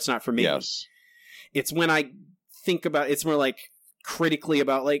 or it's not for me. Yes. It's when I think about it's more like critically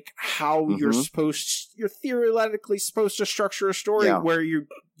about like how you're theoretically supposed to structure a story where you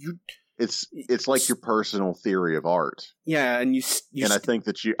it's like your personal theory of art. Yeah, and I think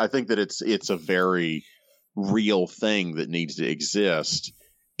that it's a very real thing that needs to exist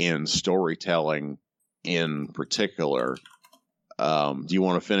in storytelling in particular. Do you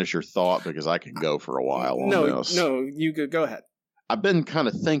want to finish your thought? Because I can go for a while on this. No, you go ahead. I've been kind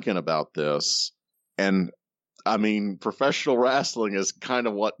of thinking about this, and I mean, professional wrestling is kind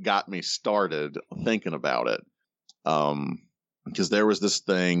of what got me started thinking about it. Because there was this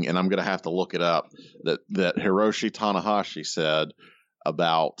thing, and I'm going to have to look it up, that Hiroshi Tanahashi said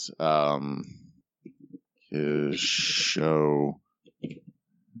about his show.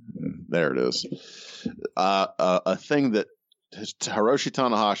 There it is. A thing that Hiroshi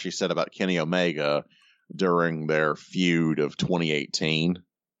Tanahashi said about Kenny Omega during their feud of 2018.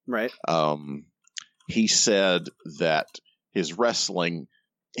 Right. He said that his wrestling,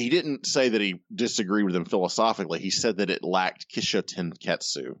 he didn't say that he disagreed with him philosophically. He said that it lacked Kisho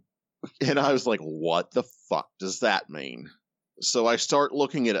Tenketsu. And I was like, what the fuck does that mean? So I start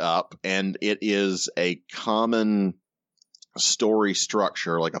looking it up, and it is a common story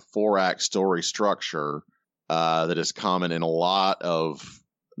structure, like a 4-act story structure, that is common in a lot of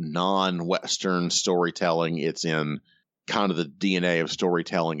non-Western storytelling. It's in kind of the DNA of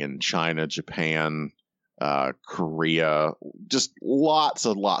storytelling in China, Japan, Korea, just lots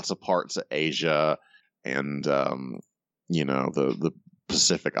of parts of Asia, and the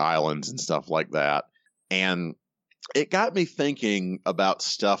Pacific Islands and stuff like that. And it got me thinking about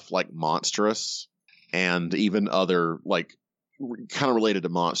stuff like Monstrous, and even other like kind of related to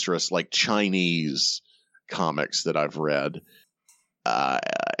Monstrous, like Chinese comics that I've read,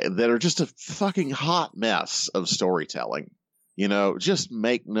 that are just a fucking hot mess of storytelling. Just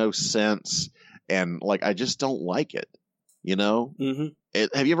make no sense. And like, I just don't like it, Mm-hmm.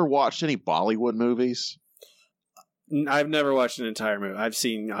 Have you ever watched any Bollywood movies? I've never watched an entire movie. I've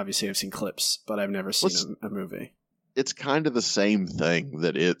seen clips, but I've never seen a movie. It's kind of the same thing,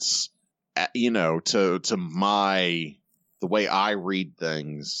 that it's, to the way I read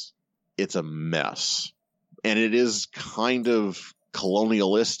things, it's a mess. And it is kind of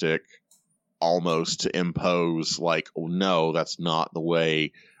colonialistic almost to impose like, oh, no, that's not the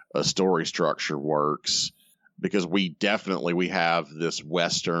way a story structure works, because we have this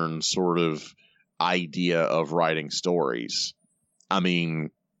Western sort of idea of writing stories. I mean,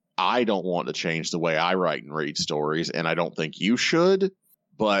 I don't want to change the way I write and read stories, and I don't think you should,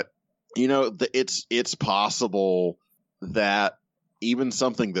 but it's possible that even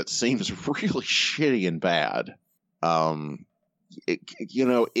something that seems really shitty and bad,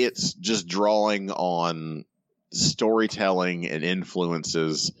 it's just drawing on storytelling and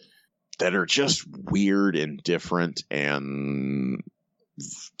influences that are just weird and different, and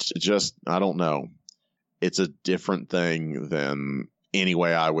just, I don't know. It's a different thing than any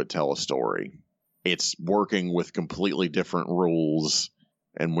way I would tell a story. It's working with completely different rules,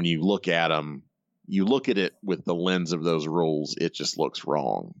 and when you look at them, you look at it with the lens of those rules, it just looks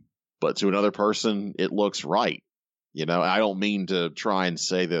wrong. But to another person, it looks right. I don't mean to try and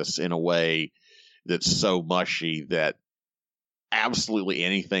say this in a way that's so mushy that absolutely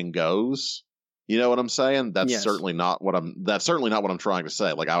anything goes. You know what I'm saying? That's certainly not what I'm trying to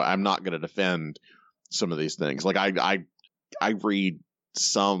say. Like, I'm not going to defend some of these things. Like, I read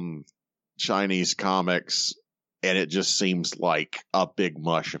some Chinese comics, and it just seems like a big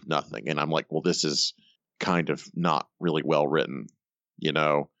mush of nothing. And I'm like, well, this is kind of not really well written,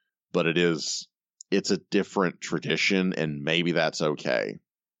 but it's a different tradition, and maybe that's okay.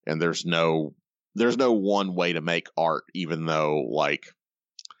 And there's no one way to make art, even though, like,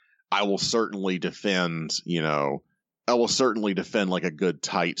 I will certainly defend like a good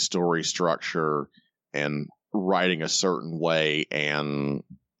tight story structure and writing a certain way, and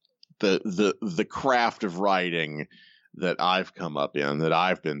the craft of writing that I've come up in, that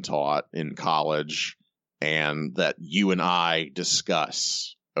I've been taught in college, and that you and I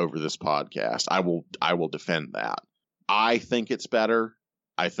discuss over this podcast. I will defend that. I think it's better.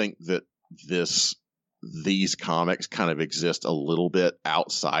 I think that these comics kind of exist a little bit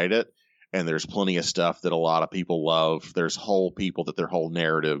outside it, and there's plenty of stuff that a lot of people love. There's whole people that their whole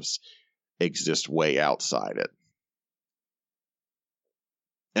narratives exist way outside it.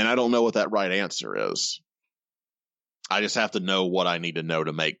 And I don't know what that right answer is. I just have to know what I need to know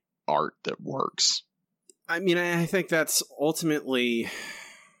to make art that works. I mean, I think that's ultimately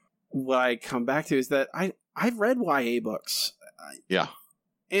what I come back to, is that I've read YA books. Yeah.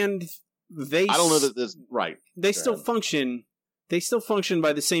 And I don't know that this right. They still function. They still function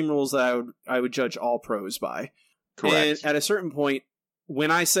by the same rules that I would judge all prose by. Correct. And at a certain point,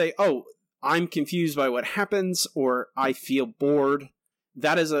 when I say, "Oh, I'm confused by what happens," or I feel bored,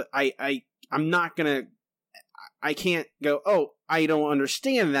 that is I'm not gonna. I can't go, "Oh, I don't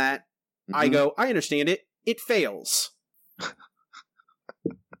understand that." I go, "I understand it. It fails."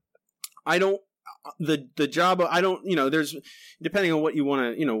 I don't. The job of, I don't, there's, depending on what you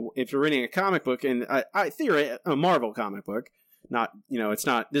want to, if you're reading a comic book, and I theory a Marvel comic book, not, it's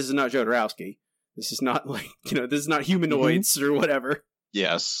not, this is not Jodorowsky. This is not like, this is not Humanoids or whatever.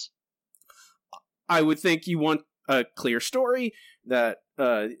 Yes. I would think you want a clear story that,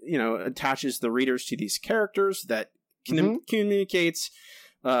 attaches the readers to these characters, that communicates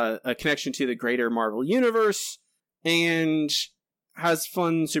a connection to the greater Marvel universe, and has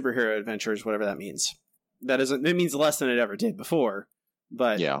fun superhero adventures, whatever that means. It means less than it ever did before,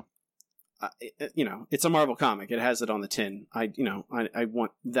 but yeah, it's a Marvel comic. It has it on the tin. I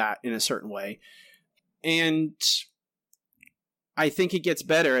want that in a certain way, and I think it gets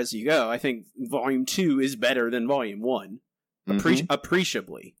better as you go. I think Volume 2 is better than Volume 1,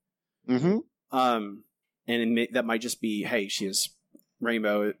 appreciably. And that might just be, hey, she has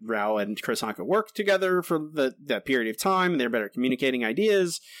Rainbow, Rowell, and Kris Anka work together for that period of time, and they're better at communicating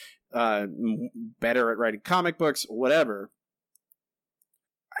ideas, better at writing comic books, whatever.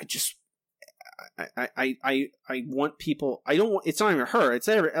 I want people. I don't want. It's not even her. It's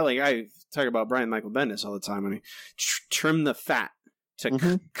like I talk about Brian Michael Bendis all the time. I mean, trim the fat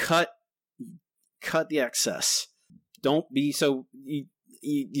to cut the excess. Don't be so.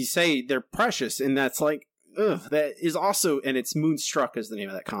 You say they're precious, and that's like. Ugh, that is also, and it's Moonstruck is the name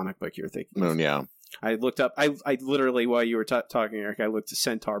of that comic book you're thinking. Moon, yeah. I looked up, I literally, while you were talking, Eric, I looked to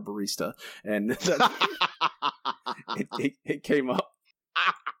Centaur Barista, and it came up.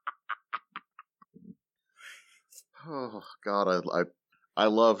 Oh, God, I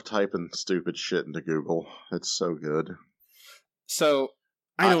love typing stupid shit into Google. It's so good. So,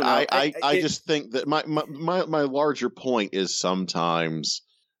 I don't know. I just think that my larger point is sometimes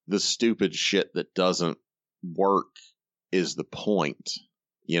the stupid shit that doesn't work is the point,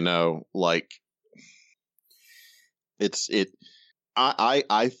 like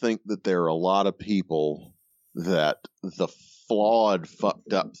I think that there are a lot of people that the flawed,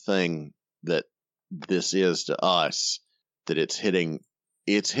 fucked up thing that this is to us, that it's hitting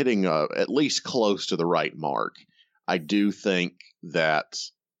at least close to the right mark. I do think that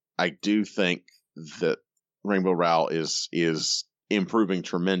Rainbow Rowell is improving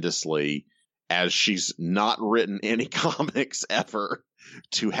tremendously, as she's not written any comics ever,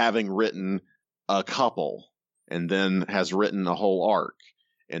 to having written a couple, and then has written a whole arc,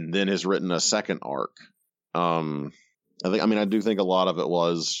 and then has written a second arc. I do think a lot of it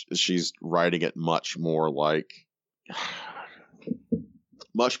was she's writing it much more like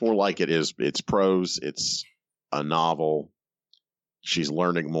it is. It's prose. It's a novel. She's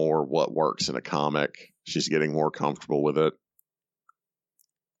learning more what works in a comic. She's getting more comfortable with it.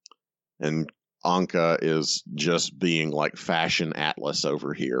 And Anka is just being like Fashion Atlas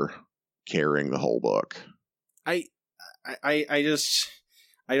over here, carrying the whole book. I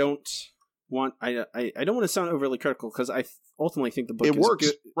don't want to sound overly critical, because I ultimately think the book works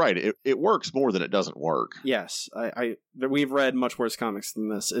good. Right. It works more than it doesn't work. Yes, we've read much worse comics than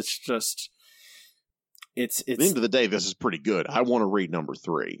this. It's just it's at the end of the day, this is pretty good. I want to read number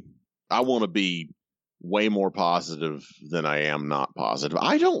 3. I want to be way more positive than I am not positive.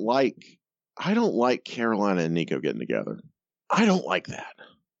 I don't like Carolina and Nico getting together. I don't like that.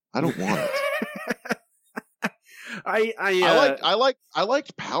 I don't want it. I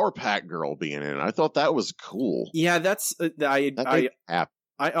liked Power Pack Girl being in it. I thought that was cool. Yeah, that's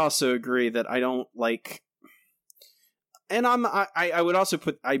I also agree that I don't like, and I would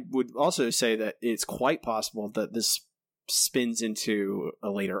also say that it's quite possible that this spins into a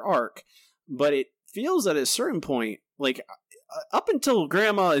later arc, but it feels at a certain point, like up until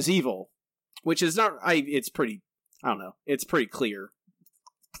Grandma is evil, which is not, it's pretty, I don't know, it's pretty clear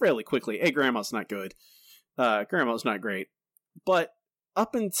fairly quickly. Hey, Grandma's not good. Grandma's not great. But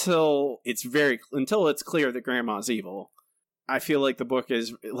up until it's clear that Grandma's evil, I feel like the book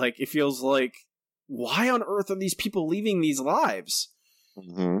is like, it feels like, why on earth are these people leaving these lives?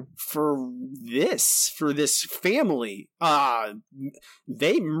 For this family?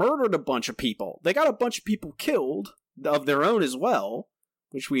 They murdered a bunch of people. They got a bunch of people killed of their own as well,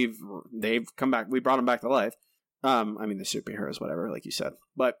 which they've come back. We brought them back to life. The superheroes, whatever, like you said.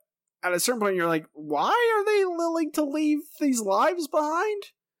 But at a certain point, you're like, why are they willing to leave these lives behind?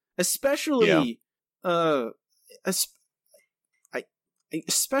 Especially,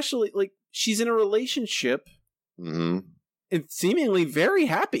 especially, like, she's in a relationship, and seemingly very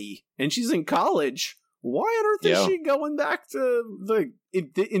happy, and she's in college. why on earth is she going back to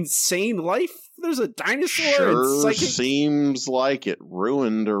the insane life? There's a dinosaur. Sure, and seems like it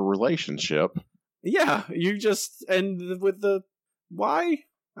ruined her relationship. Yeah, you just and with the why?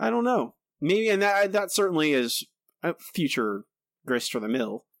 I don't know. Maybe, and that certainly is a future grist for the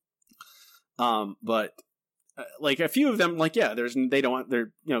mill. But like a few of them, like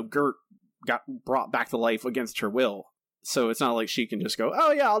Gert got brought back to life against her will, so it's not like she can just go,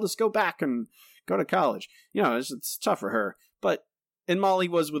 oh yeah, I'll just go back and go to college. It's tough for her. And Molly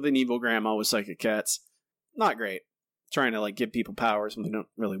was with an evil grandma with psychic cats. Not great. Trying to like give people powers when they don't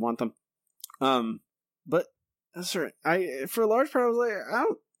really want them. But that's right. For a large part, I was like, I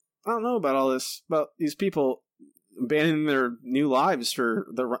don't know about all this, about these people abandoning their new lives for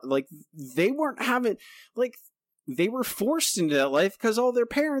they weren't having, like, they were forced into that life because all their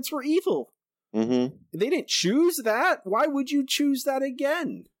parents were evil. Mm-hmm. They didn't choose that. Why would you choose that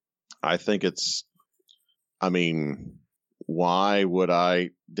again? I think why would I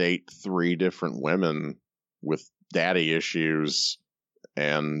date 3 different women with daddy issues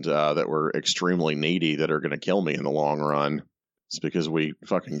and that were extremely needy that are going to kill me in the long run? It's because we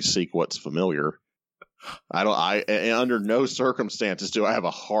fucking seek what's familiar. Under no circumstances do I have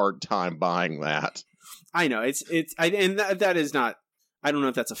a hard time buying that. I know that is not. I don't know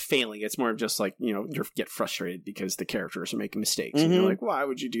if that's a failing. It's more of just like, you get frustrated because the characters are making mistakes, and you're like, why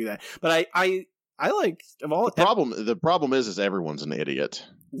would you do that? But I like of all the problem is everyone's an idiot.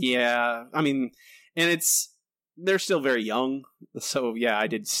 Yeah, and they're still very young, so yeah, I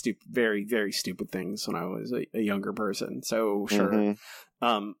did very, very stupid things when I was a younger person. So sure,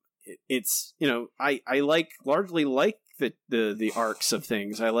 it's I largely like the arcs of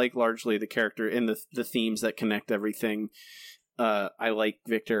things. I like largely the character and the themes that connect everything. I like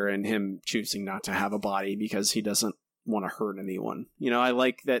Victor and him choosing not to have a body because he doesn't want to hurt anyone. I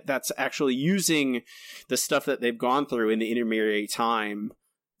like that's actually using the stuff that they've gone through in the intermediary time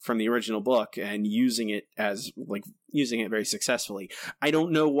from the original book and using it very successfully. I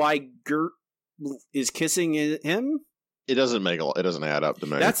don't know why Gert is kissing him. It doesn't add up to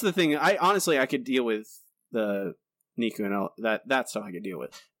me. That's the thing. I could deal with the Niku and all that stuff. I could deal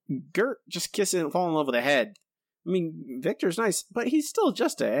with Gert just kissing and falling in love with a head. Victor's nice, but he's still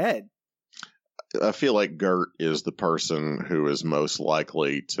just a head. I feel like Gert is the person who is most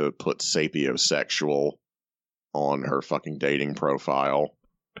likely to put sapiosexual on her fucking dating profile.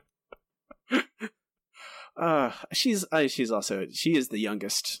 She is the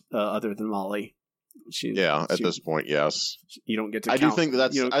youngest, other than Molly. At this point, yes. You don't get to. I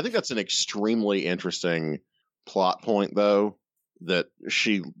think that's an extremely interesting plot point, though. That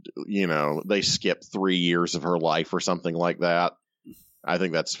she, they skip 3 years of her life or something like that. I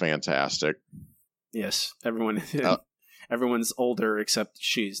think that's fantastic. Yes, everyone's older except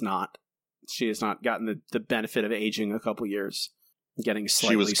she's not. She has not gotten the benefit of aging a couple years, getting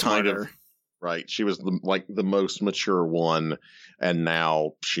slightly smarter. Right. She was the most mature one, and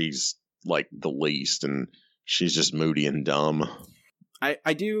now she's like the least, and she's just moody and dumb.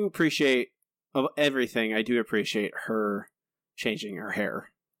 I do appreciate of everything. I do appreciate her changing her hair.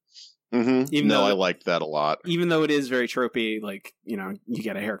 Mm-hmm. I liked that a lot. Even though it is very tropey, like, you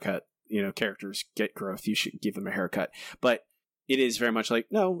get a haircut, characters get growth, you should give them a haircut. But it is very much like,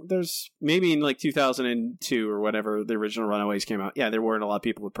 no, there's maybe in like 2002 or whatever the original Runaways came out. Yeah, there weren't a lot of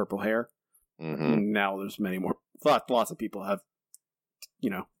people with purple hair. Mm-hmm. Now there's many more. Lots of people have,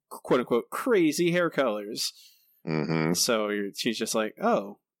 quote unquote, crazy hair colors. Mm-hmm. So she's just like,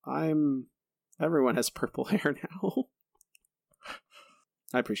 oh, everyone has purple hair now.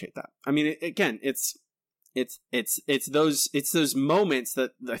 I appreciate that. Again, it's those moments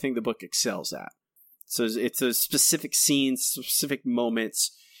that I think the book excels at. So it's those specific scenes, specific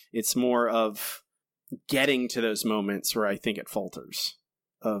moments. It's more of getting to those moments where I think it falters.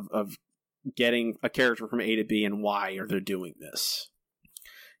 Of getting a character from A to B and why are they doing this.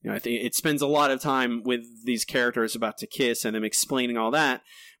 I think it spends a lot of time with these characters about to kiss and them explaining all that.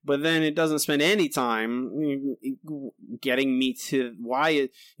 But then it doesn't spend any time getting me to why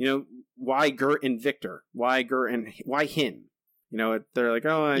Gert and Victor, why Gert and why him. They're like,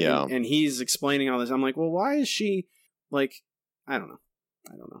 oh, yeah. And he's explaining all this. I'm like, well, why is she like? I don't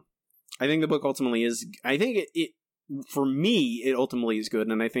know. I think the book ultimately is. I think it for me, it ultimately is good,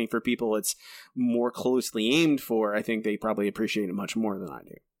 and I think for people it's more closely aimed for. I think they probably appreciate it much more than I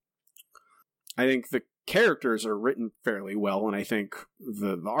do. I think the characters are written fairly well, and I think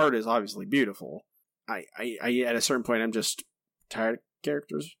the art is obviously beautiful. I at a certain point, I'm just tired of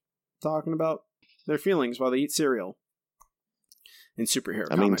characters talking about their feelings while they eat cereal in superhero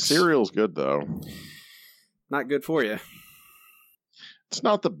comics. Cereal's good, though. Not good for you. It's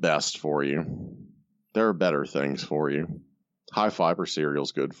not the best for you. There are better things for you. High fiber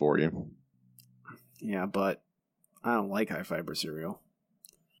cereal's good for you. Yeah, but I don't like high fiber cereal.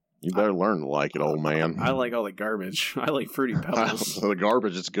 You better learn to like it, old man. I like all the garbage. I like Fruity Pebbles. The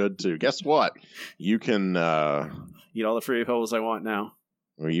garbage is good too. Guess what? You can eat all the Fruity Pebbles I want now.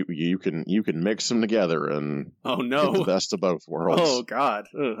 You can mix them together and oh no, get the best of both worlds. Oh God,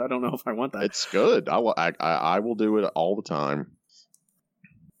 ugh, I don't know if I want that. It's good. I will do it all the time.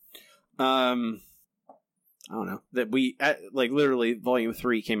 I don't know that we like literally Volume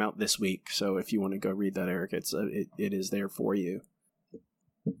 3 came out this week. So if you want to go read that, Eric, it is there for you.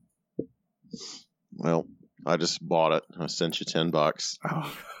 Well, I just bought it. I sent you $10.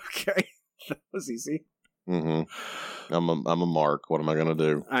 Oh, okay, that was easy. Mm-hmm. I'm a mark. What am I gonna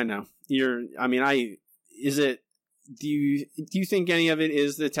do? I know do you think any of it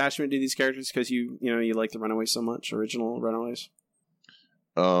is the attachment to these characters because you like the Runaways so much, original Runaways?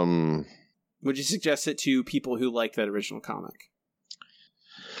 Would you suggest it to people who like that original comic?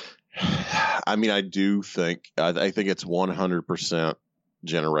 I mean, I do think I think it's 100%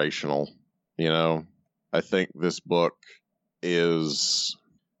 generational. I think this book it's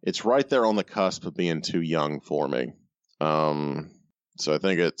right there on the cusp of being too young for me. So I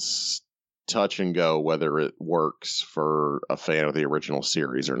think it's touch and go whether it works for a fan of the original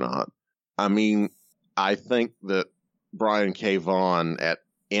series or not. I mean, I think that Brian K. Vaughan at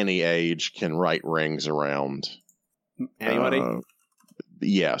any age can write rings around anybody.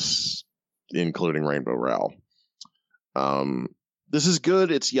 Yes, including Rainbow Rowell. This is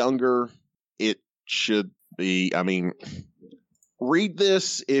good. It's younger. It should be. I mean, read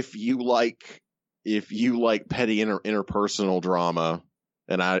this if you like petty interpersonal drama,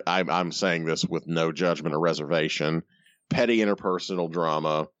 and I'm saying this with no judgment or reservation. Petty interpersonal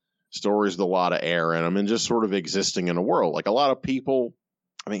drama, stories with a lot of air in them, and just sort of existing in a world. Like a lot of people,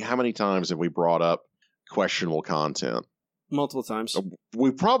 I mean, how many times have we brought up questionable content? Multiple times.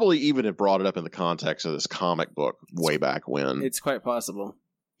 We probably even have brought it up in the context of this comic book way back when. It's quite possible.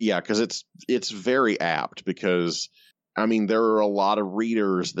 Yeah, because it's very apt because, I mean, there are a lot of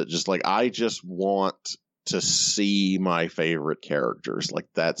readers that just like, I just want to see my favorite characters. Like,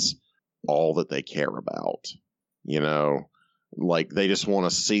 that's all that they care about. Like, they just want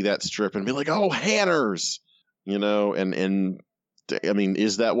to see that strip and be like, oh, Hanners! And I mean,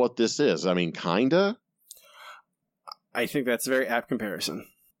 is that what this is? I mean, kinda. I think that's a very apt comparison.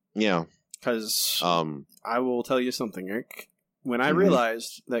 Yeah. Because I will tell you something, Eric. When I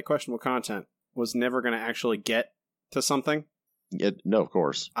realized that questionable content was never going to actually get to something, no, of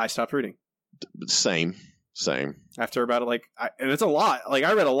course, I stopped reading. Same. After about and it's a lot. Like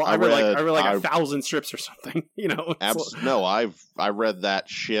I read a lot. I read like 1,000 strips or something. No, I read that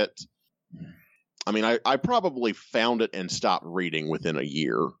shit. I mean, I probably found it and stopped reading within a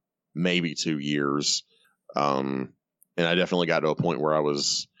year, maybe 2 years. And I definitely got to a point where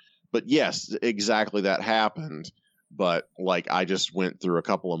but yes, exactly that happened. But like, I just went through a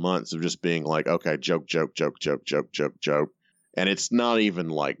couple of months of just being like, okay, joke. And it's not even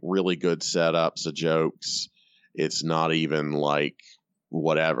like really good setups of jokes. It's not even like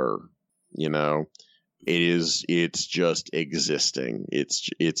whatever, it's just existing.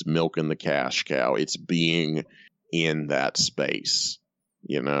 It's milking the cash cow. It's being in that space,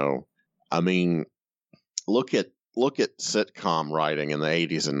 I mean, look at sitcom writing in the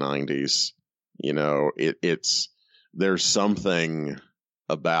 80s and 90s. There's something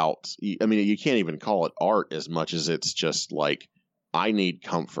about, I mean, you can't even call it art as much as it's just like, I need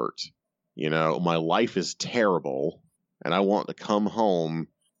comfort. My life is terrible and I want to come home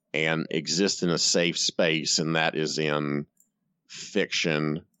and exist in a safe space. And that is in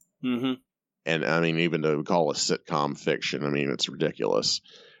fiction. Mm-hmm. And I mean, even to call a sitcom fiction, I mean, it's ridiculous.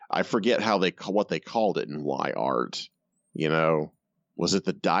 I forget what they called it in Y Art. Was it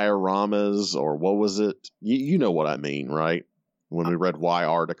the dioramas or what was it? You know what I mean, right? When we read Y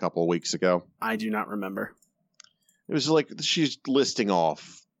Art a couple of weeks ago. I do not remember. It was like she's listing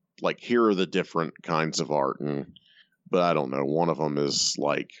off, like, here are the different kinds of art. But I don't know. One of them is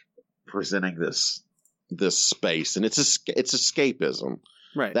like presenting this space, and it's escapism.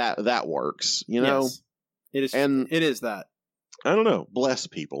 Right. That works, Yes. It is, and it is that. I don't know. Bless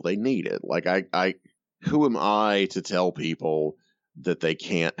people. They need it. Like, who am I to tell people that they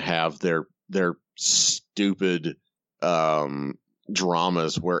can't have their stupid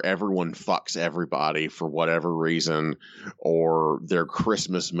dramas where everyone fucks everybody for whatever reason, or their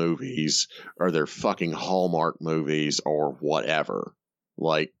Christmas movies, or their fucking Hallmark movies, or whatever.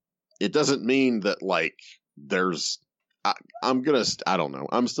 Like, it doesn't mean that, like, I don't know.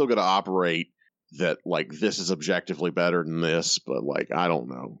 I'm still gonna operate that like this is objectively better than this, but like I don't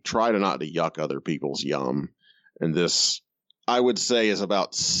know. Try to not to yuck other people's yum. And this, I would say, is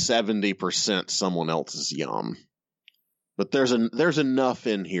about 70% someone else's yum. But there's enough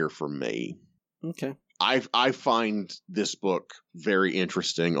in here for me. Okay. I find this book very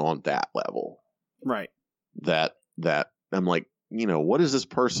interesting on that level. Right. That I'm like, what does this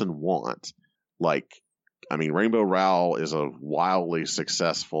person want? Like, I mean, Rainbow Rowell is a wildly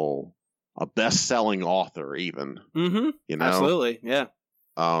successful, a best-selling author, even. Mm-hmm. Absolutely, yeah.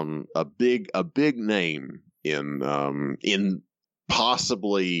 A big name in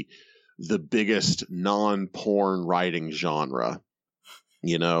possibly the biggest non-porn writing genre.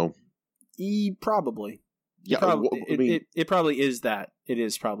 Probably. Yeah, it probably is that. It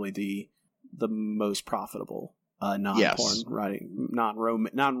is probably the most profitable non-porn writing,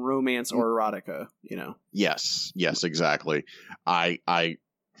 non-romance or erotica. Yes, exactly.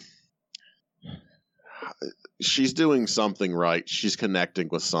 She's doing something right. She's connecting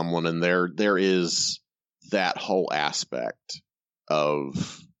with someone, and there is that whole aspect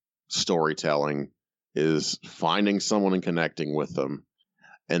of storytelling is finding someone and connecting with them.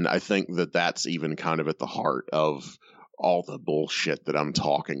 And I think that that's even kind of at the heart of all the bullshit that I'm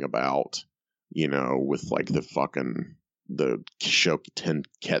talking about, with like the Kishoki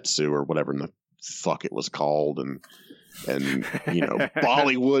Tenketsu or whatever the fuck it was called, and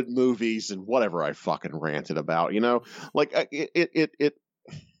Bollywood movies and whatever I fucking ranted about, like it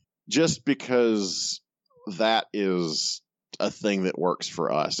just because that is a thing that works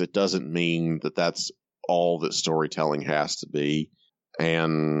for us, it doesn't mean that that's all that storytelling has to be.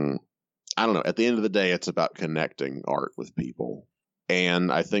 And I don't know, at the end of the day, it's about connecting art with people.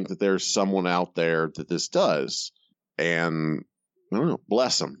 And I think that there's someone out there that this does, and I don't know,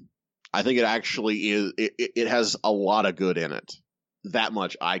 bless them. I think it actually is. It has a lot of good in it. That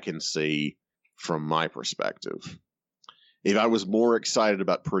much I can see from my perspective. If I was more excited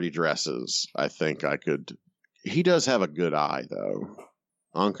about Pretty Dresses, I think I could. He does have a good eye, though.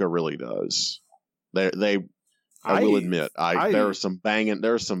 Anka really does. I will admit, there are some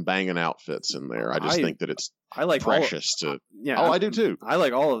banging outfits in there. I just think that it's precious to. Yeah, I do too. I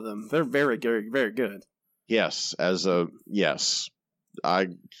like all of them. They're very, very, very good. Yes, I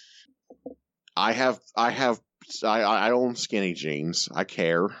own skinny jeans. I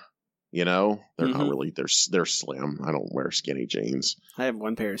care. They're not really. They're slim. I don't wear skinny jeans. I have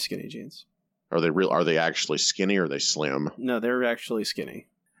one pair of skinny jeans. Are they real? Are they actually skinny or are they slim? No, they're actually skinny.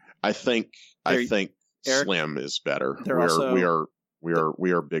 I think Eric, slim is better. We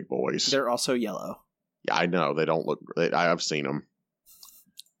are big boys. They're also yellow. Yeah, I know they don't look. I've seen them.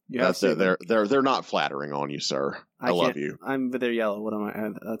 They're not flattering on you, sir. I love you. But they're yellow. What am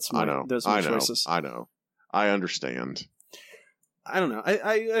I? That's my. I know. Those are my choices. I know. I understand. I don't know.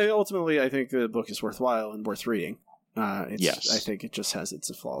 I ultimately I think the book is worthwhile and worth reading. Yes. I think it just has its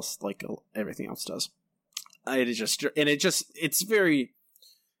flaws, like everything else does. It's a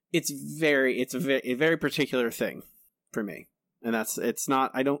very particular thing for me, and it's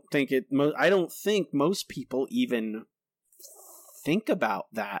not. I don't think most people even think about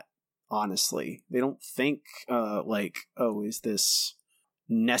that. Honestly, they don't think is this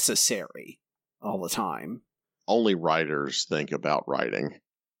necessary all the time? Only writers think about writing.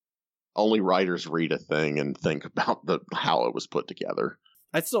 Only writers read a thing and think about how it was put together.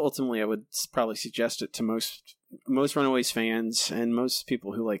 I would probably suggest it to most Runaways fans and most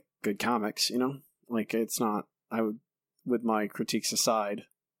people who like good comics. Like it's not. With my critiques aside,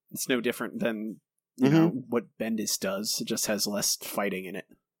 it's no different than what Bendis does. It just has less fighting in it.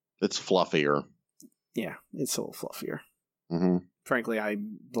 It's fluffier. Yeah, it's a little fluffier. Mm-hmm. Frankly, I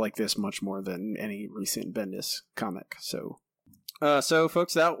like this much more than any recent Bendis comic. So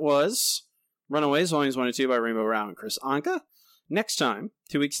folks, that was Runaways, Volumes 1 and 2 by Rainbow Rowell and Kris Anka. Next time,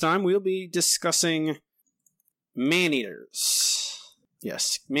 2 weeks' time, we'll be discussing Maneaters.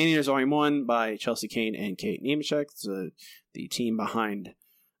 Yes, Maneaters Volume 1 by Chelsea Kane and Kate Nemechek. It's the team behind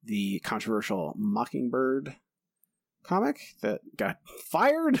the controversial Mockingbird comic that got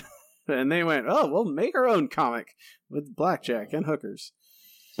fired. And they went, we'll make our own comic with blackjack and hookers.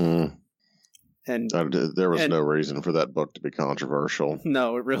 Mm. And there was no reason for that book to be controversial.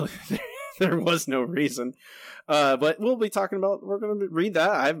 No, it really... There was no reason. But we'll be talking about... We're going to read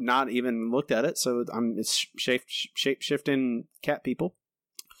that. I've not even looked at it, so it's shape-shifting cat people.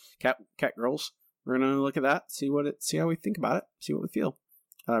 Cat girls. We're going to look at that, see how we think about it, see what we feel.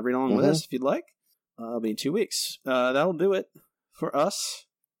 Read along with us if you'd like. It'll be in 2 weeks. That'll do it for us.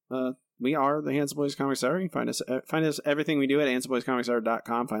 We are the Handsome Boys Comics Hour. You can find us everything we do at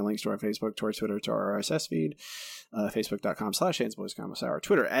handsomeboyscomicshour.com. Find links to our Facebook, to our Twitter, to our RSS feed. Facebook.com/handsomeboyscomicshour.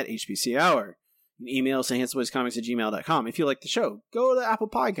 Twitter at HBC Hour. You can email us at handsomeboyscomics@gmail.com. If you like the show, go to Apple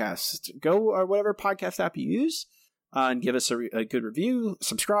Podcasts. Go or whatever podcast app you use and give us a good review.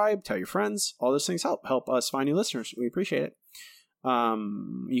 Subscribe. Tell your friends. All those things help us find new listeners. We appreciate it.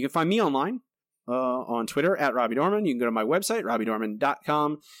 You can find me online on Twitter at Robbie Dorman. You can go to my website,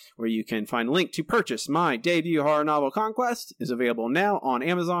 robbiedorman.com, where you can find a link to purchase my debut horror novel, Conquest. Is available now on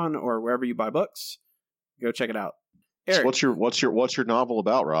Amazon or wherever you buy books. Go check it out. Eric, So what's your novel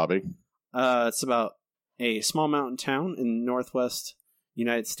about, Robbie? it's about a small mountain town in the northwest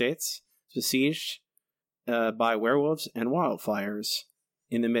United States besieged by werewolves and wildfires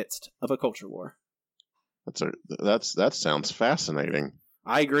in the midst of a culture war. That sounds fascinating.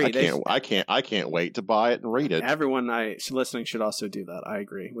 I agree. I can't wait to buy it and read it. Everyone listening should also do that. I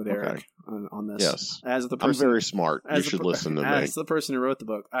agree with Eric on this. Yes, as the person, I'm very smart. You should listen to me. As the person who wrote the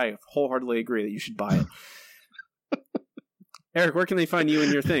book, I wholeheartedly agree that you should buy it. Eric, where can they find you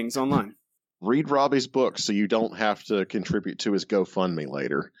and your things online? Read Robbie's book so you don't have to contribute to his GoFundMe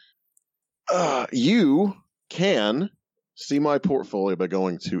later. You can see my portfolio by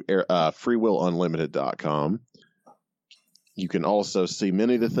going to freewillunlimited.com. You can also see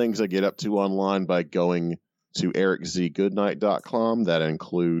many of the things I get up to online by going to ericzgoodnight.com. That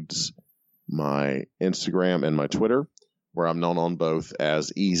includes my Instagram and my Twitter, where I'm known on both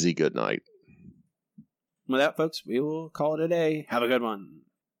as Easy Goodnight. With that, folks, we will call it a day. Have a good one.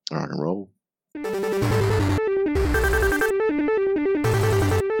 Rock and roll.